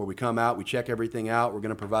 where we come out, we check everything out. We're going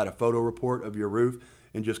to provide a photo report of your roof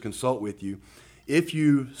and just consult with you. If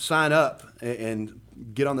you sign up and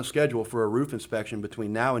get on the schedule for a roof inspection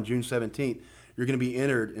between now and June 17th, you're going to be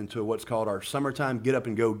entered into what's called our Summertime Get Up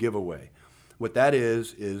and Go giveaway. What that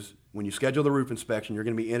is when you schedule the roof inspection, you're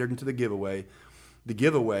going to be entered into the giveaway. The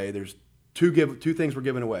giveaway, there's two things we're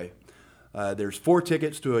giving away. There's 4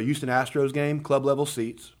 tickets to a Houston Astros game, club level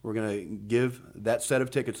seats. We're going to give that set of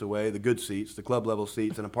tickets away, the good seats, the club level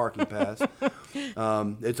seats, and a parking pass.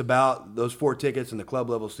 It's about those 4 tickets and the club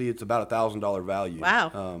level seat. It's about $1,000 value.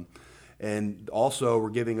 Wow. And also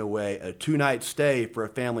we're giving away a 2-night stay for a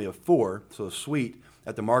family of 4, so a suite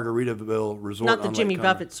at the Margaritaville Resort. Not the on Jimmy Lake Conroe.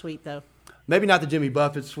 Buffett suite, though. Maybe not the Jimmy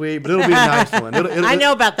Buffett suite, but it'll be a nice one. I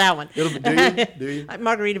know about that one. Do you?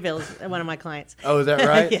 Margaritaville is one of my clients. Oh, is that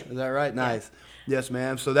right? Yeah. Is that right? Nice. Yes,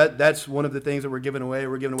 ma'am. So that's one of the things that we're giving away.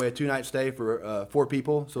 We're giving away a 2-night stay for 4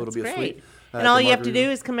 people, so it'll be a Great. suite. And all you have to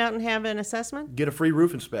do is come out and have an assessment? Get a free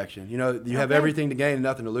roof inspection. You have Okay. everything to gain and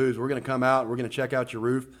nothing to lose. We're going to come out. We're going to check out your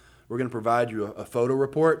roof. We're going to provide you a photo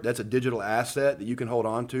report. That's a digital asset that you can hold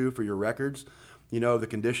on to for your records, the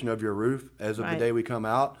condition of your roof as of the Right. day we come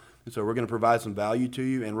out. And so we're going to provide some value to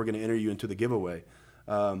you, and we're going to enter you into the giveaway.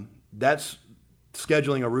 That's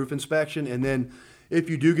scheduling a roof inspection. And then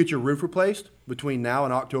if you do get your roof replaced between now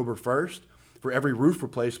and October 1st, for every roof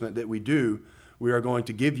replacement that we do, we are going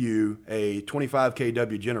to give you a 25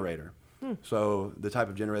 kW generator. So the type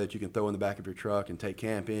of generator that you can throw in the back of your truck and take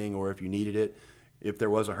camping, or if you needed it, if there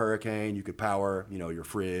was a hurricane, you could power, your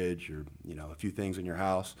fridge or, a few things in your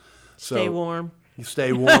house. Stay warm. You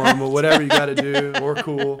stay warm or whatever you got to do, or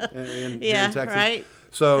cool in Texas. Right.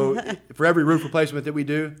 So for every roof replacement that we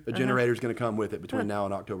do, a generator is going to come with it between now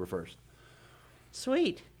and October 1st.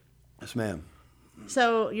 Sweet. Yes, ma'am.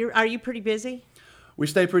 So are you pretty busy? We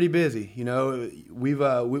stay pretty busy. We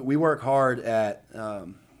work hard at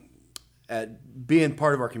being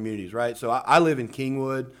part of our communities, right? So I live in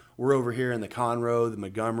Kingwood. We're over here in the Conroe, the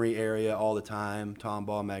Montgomery area all the time,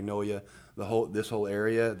 Tomball, Magnolia, this whole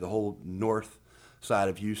area, the whole north side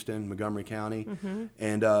of Houston, Montgomery County.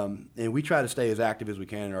 And we try to stay as active as we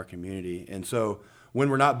can in our community. And so when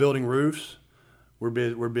we're not building roofs, we're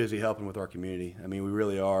busy helping with our community. I mean, we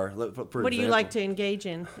really are. What do you like to engage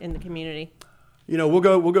in the community? We'll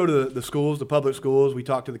go to the schools, the public schools. We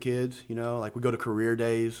talk to the kids, like we go to career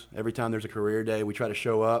days. Every time there's a career day, we try to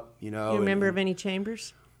show up, You a member of any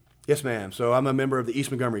chambers? Yes, ma'am. So I'm a member of the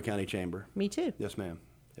East Montgomery County Chamber. Me too. Yes, ma'am.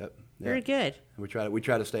 Yep. Very good. We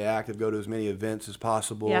try to stay active, go to as many events as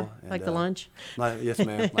possible. Yeah, like the lunch. Yes,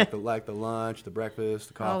 ma'am. like the lunch, the breakfast,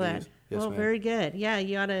 the coffees. All that. Yes, well, ma'am. very good. Yeah,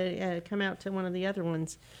 you ought to come out to one of the other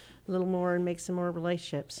ones a little more and make some more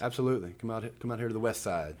relationships. Absolutely. Come out here to the west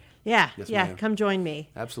side. Yeah, Yes, yeah. ma'am. Come join me.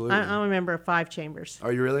 Absolutely. I'm a member of 5 chambers.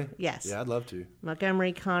 Are you really? Yes. Yeah, I'd love to.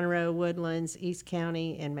 Montgomery, Conroe, Woodlands, East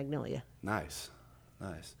County, and Magnolia. Nice.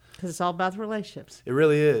 Because it's all about the relationships. It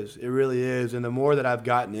really is. It really is. And the more that I've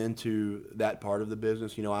gotten into that part of the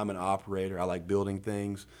business, I'm an operator. I like building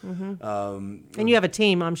things. And you have a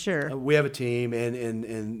team, I'm sure. We have a team,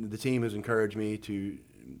 and the team has encouraged me to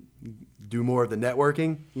do more of the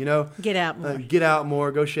networking, Get out more. Get out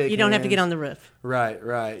more, go shake hands. You don't have to get on the roof. Right.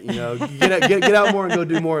 Get out more and go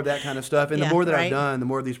do more of that kind of stuff. And Yeah, the more that right. I've done, the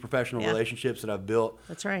more of these professional Yeah. relationships that I've built.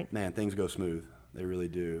 That's right. Man, things go smooth. They really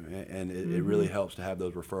do. And it really helps to have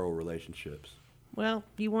those referral relationships. Well,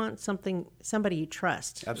 you want somebody you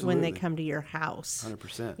trust when Absolutely. they come to your house.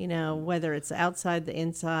 100%. Whether it's outside, the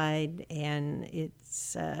inside, and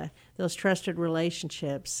it's those trusted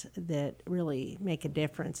relationships that really make a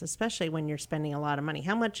difference, especially when you're spending a lot of money.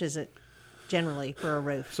 How much is it generally for a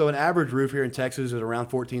roof? So an average roof here in Texas is around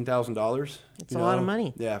 $14,000. It's a lot of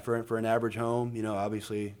money. Yeah, for an average home.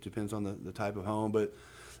 Obviously depends on the type of home, but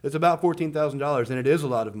it's about $14,000, and it is a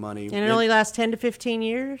lot of money. And it only lasts 10 to 15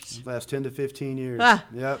 years? It lasts 10 to 15 years. Ah.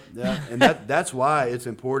 Yep. And that's why it's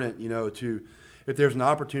important, if there's an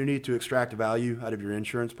opportunity to extract value out of your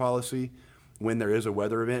insurance policy when there is a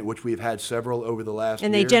weather event, which we've had several over the last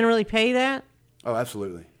And year. they generally pay that, Oh,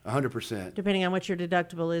 absolutely. 100%. depending on what your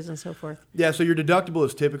deductible is and so forth. Yeah, so your deductible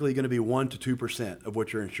is typically going to be 1% to 2% of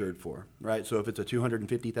what you're insured for, right? So if it's a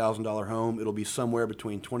 $250,000 home, it'll be somewhere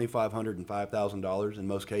between $2,500 and $5,000 in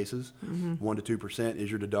most cases. 1% to 2% is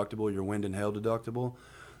your deductible, your wind and hail deductible.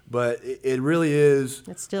 But it really is.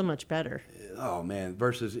 It's still much better. Oh man!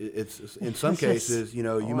 Versus it's in some It's cases, you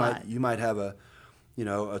lot. might have a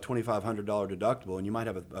 $2,500 deductible, and you might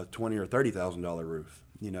have a $20,000 or $30,000 roof.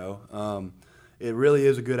 It really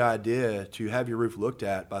is a good idea to have your roof looked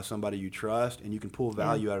at by somebody you trust, and you can pull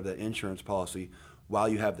value out of that insurance policy while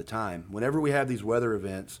you have the time. Whenever we have these weather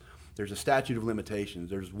events, there's a statute of limitations.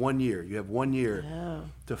 There's 1 year. You have 1 year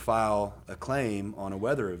to file a claim on a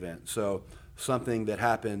weather event. So something that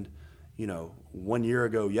happened, 1 year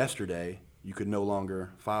ago yesterday, you could no longer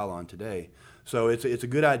file on today. So it's a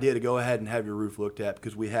good idea to go ahead and have your roof looked at,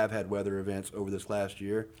 because we have had weather events over this last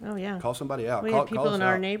year. Oh, yeah. Call somebody out. We Call had people us in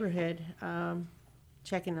our out. neighborhood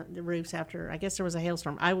checking the roofs after, I guess there was a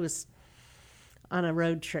hailstorm. I was on a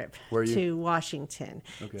road trip Were you? to Washington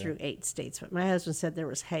Okay. through 8 states. But my husband said there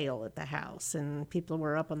was hail at the house, and people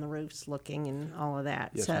were up on the roofs looking and all of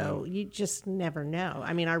that. Yes, so ma'am. you just never know.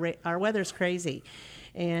 I mean, our weather's crazy.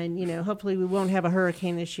 And, hopefully we won't have a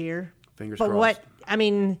hurricane this year. Fingers but crossed.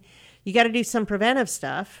 you got to do some preventive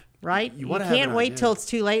stuff. Right? You You wanna have can't an wait idea. till it's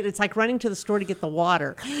too late. It's like running to the store to get the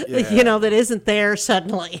water, Yeah. that isn't there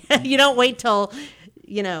suddenly. You don't wait till,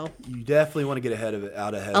 You definitely want to get ahead of it.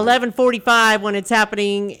 11:45 when it's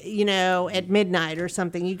happening, at midnight or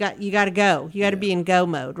something. You got to go. You got to be in go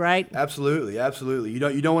mode, right? Absolutely.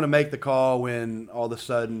 You don't want to make the call when all of a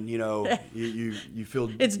sudden, you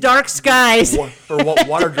feel It's dark skies.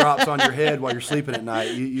 water drops on your head while you're sleeping at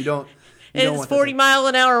night. You don't. You And don't it's want that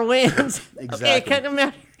 40-mile-an-hour winds. Okay, Exactly. come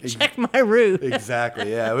out here, check my roof. Exactly.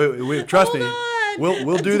 Yeah. We trust Hold me. on.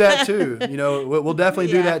 We'll do that too. We'll definitely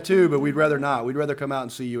do Yeah. that too. But we'd rather not. We'd rather come out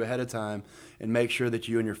and see you ahead of time and make sure that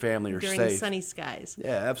you and your family are During safe. the sunny skies.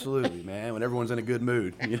 Yeah, absolutely, man. When everyone's in a good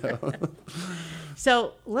mood.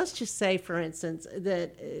 So let's just say, for instance,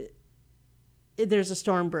 that there's a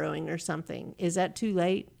storm brewing or something, is that too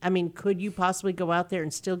late? I mean, could you possibly go out there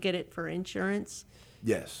and still get it for insurance?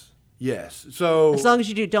 Yes. So As long as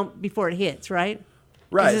you don't before it hits, right?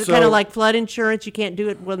 right. Is it So kind of like flood insurance? You can't do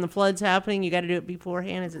it when the flood's happening. You got to do it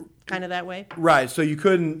beforehand. Is it kind of that way? right. So you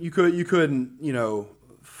couldn't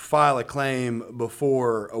file a claim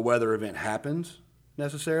before a weather event happens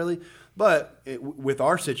necessarily. But with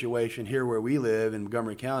our situation here where we live in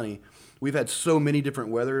Montgomery County, we've had so many different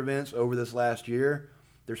weather events over this last year.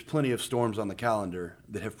 There's plenty of storms on the calendar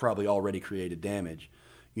that have probably already created damage.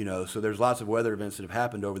 So there's lots of weather events that have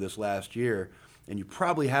happened over this last year, and you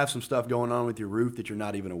probably have some stuff going on with your roof that you're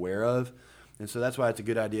not even aware of. And so that's why it's a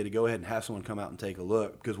good idea to go ahead and have someone come out and take a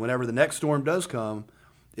look, because whenever the next storm does come,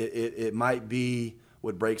 it might be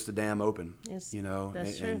what breaks the dam open. Yes,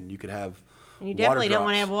 That's true. And you could have And you definitely water don't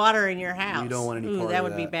want to drops. have water in your house. You don't want any Ooh, part that of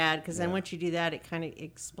would be that. bad, because then Yeah. once you do that, it kind of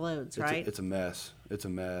explodes, right? It's a mess. It's a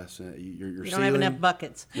mess. Your you don't ceiling, have enough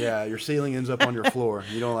buckets. Yeah, your ceiling ends up on your floor.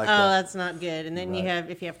 You don't like Oh, that. that's not good. And then Right.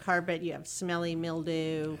 if you have carpet, you have smelly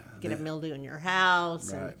mildew. Get a mildew in your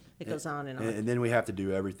house, and Right. it goes on and on. And then we have to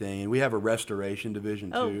do everything. And we have a restoration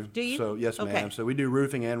division Oh, too. do you? So yes, Okay. ma'am. So we do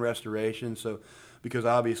roofing and restoration. So because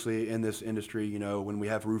obviously in this industry, when we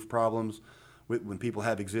have roof problems, when people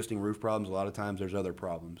have existing roof problems, a lot of times there's other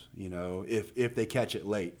problems. If they catch it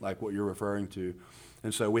late, like what you're referring to.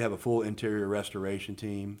 And so we have a full interior restoration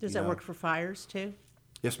team. Does that work for fires too?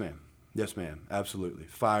 Yes, ma'am. Yes, ma'am. Absolutely.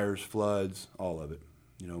 Fires, floods, all of it.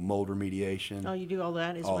 Mold remediation. Oh, you do all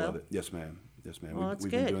that as all well? of it. Yes, ma'am. Yes, ma'am. Well, that's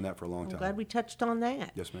We've good. been doing that for a long I'm time. glad we touched on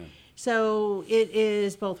that. Yes, ma'am. So it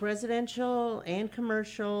is both residential and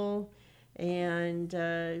commercial, and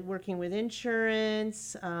working with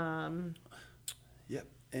insurance. Yep.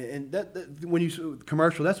 And that when you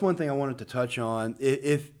commercial, that's one thing I wanted to touch on.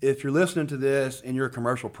 If you're listening to this and you're a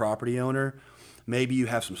commercial property owner, maybe you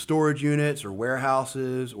have some storage units or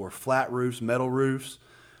warehouses or flat roofs, metal roofs.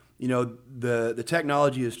 The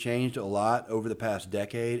technology has changed a lot over the past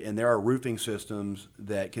decade, and there are roofing systems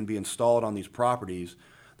that can be installed on these properties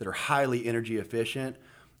that are highly energy efficient,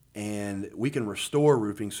 and we can restore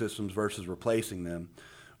roofing systems versus replacing them.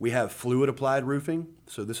 We have fluid applied roofing,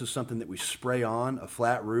 so this is something that we spray on a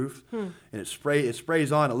flat roof, and it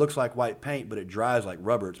sprays on. It looks like white paint, but it dries like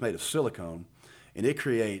rubber. It's made of silicone, and it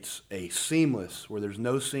creates a seamless, where there's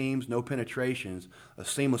no seams, no penetrations, a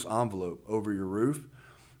seamless envelope over your roof.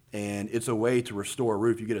 And it's a way to restore a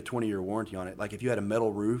roof. You get a 20-year warranty on it. Like if you had a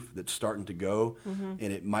metal roof that's starting to go and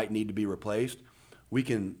it might need to be replaced, we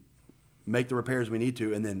can make the repairs we need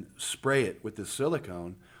to and then spray it with this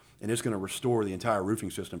silicone, and it's going to restore the entire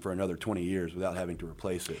roofing system for another 20 years without having to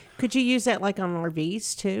replace it. Could you use that like on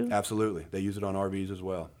RVs too? Absolutely. They use it on RVs as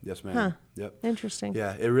well. Yes, ma'am. Huh. Yep. Interesting.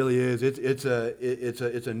 Yeah, it really is. It's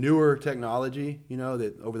a newer technology,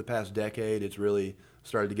 that over the past decade it's really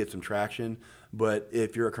started to get some traction. But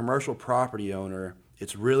if you're a commercial property owner,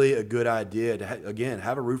 it's really a good idea to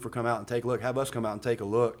have a roofer come out and take a look. Have us come out and take a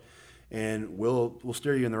look, and we'll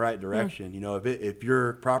steer you in the right direction. If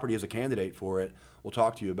your property is a candidate for it, we'll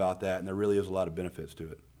talk to you about that, and there really is a lot of benefits to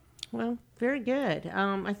it. Well, very good.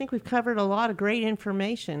 I think we've covered a lot of great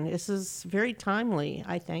information. This is very timely,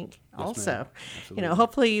 I think, Yes, also. ma'am. Absolutely.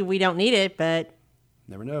 Hopefully we don't need it, but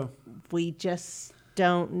Never know. we just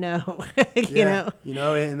don't know,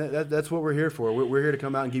 And that's what we're here for. We're here to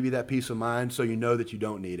come out and give you that peace of mind so you know that you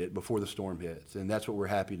don't need it before the storm hits, and that's what we're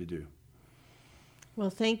happy to do. Well,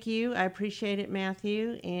 thank you. I appreciate it,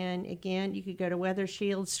 Matthew. And again, you could go to Weather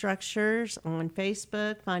Shield Structures on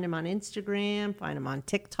Facebook, find them on Instagram, find them on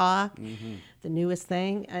TikTok, the newest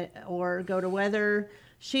thing, or go to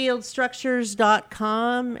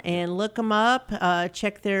weathershieldstructures.com and look them up.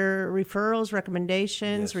 Check their referrals,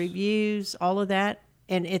 recommendations, Yes. reviews, all of that.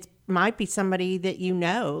 And it might be somebody that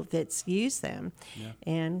that's used them,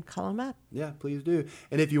 and call them up. Yeah, please do.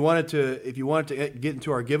 And if you wanted to get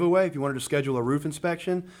into our giveaway, if you wanted to schedule a roof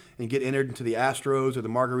inspection and get entered into the Astros or the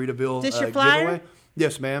Margaritaville Is this your flyer? giveaway,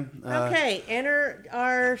 yes, ma'am. Okay, enter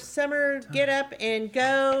our summer Get Up and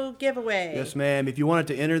Go giveaway. Yes, ma'am. If you wanted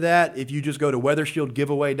to enter that, if you just go to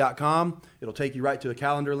weathershieldgiveaway.com, it'll take you right to a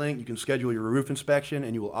calendar link. You can schedule your roof inspection,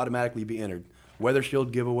 and you will automatically be entered.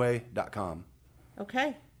 weathershieldgiveaway.com.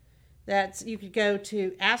 Okay. You could go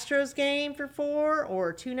to Astros game for 4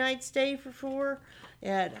 or 2 night stay for 4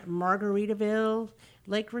 at Margaritaville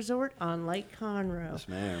Lake Resort on Lake Conroe. Yes,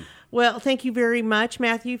 ma'am. Well, thank you very much,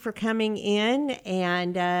 Matthew, for coming in.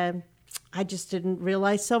 And I just didn't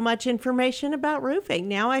realize so much information about roofing.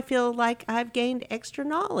 Now I feel like I've gained extra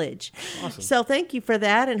knowledge. Awesome. So thank you for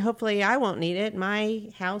that. And hopefully I won't need it. My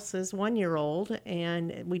house is 1 year old,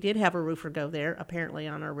 and we did have a roofer go there, apparently,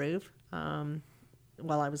 on our roof.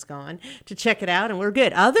 while I was gone to check it out, and we're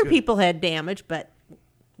good. Other people had damage, but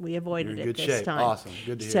we avoided You're in it good this shape. time. Awesome.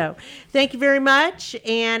 Good to hear. So, thank you very much,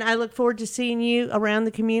 and I look forward to seeing you around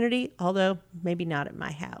the community, although maybe not at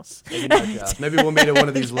my house. Maybe not, Josh. Maybe we'll meet at one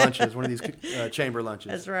of these lunches, one of these chamber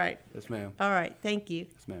lunches. That's right. Yes, ma'am. All right. Thank you.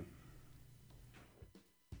 Yes, ma'am.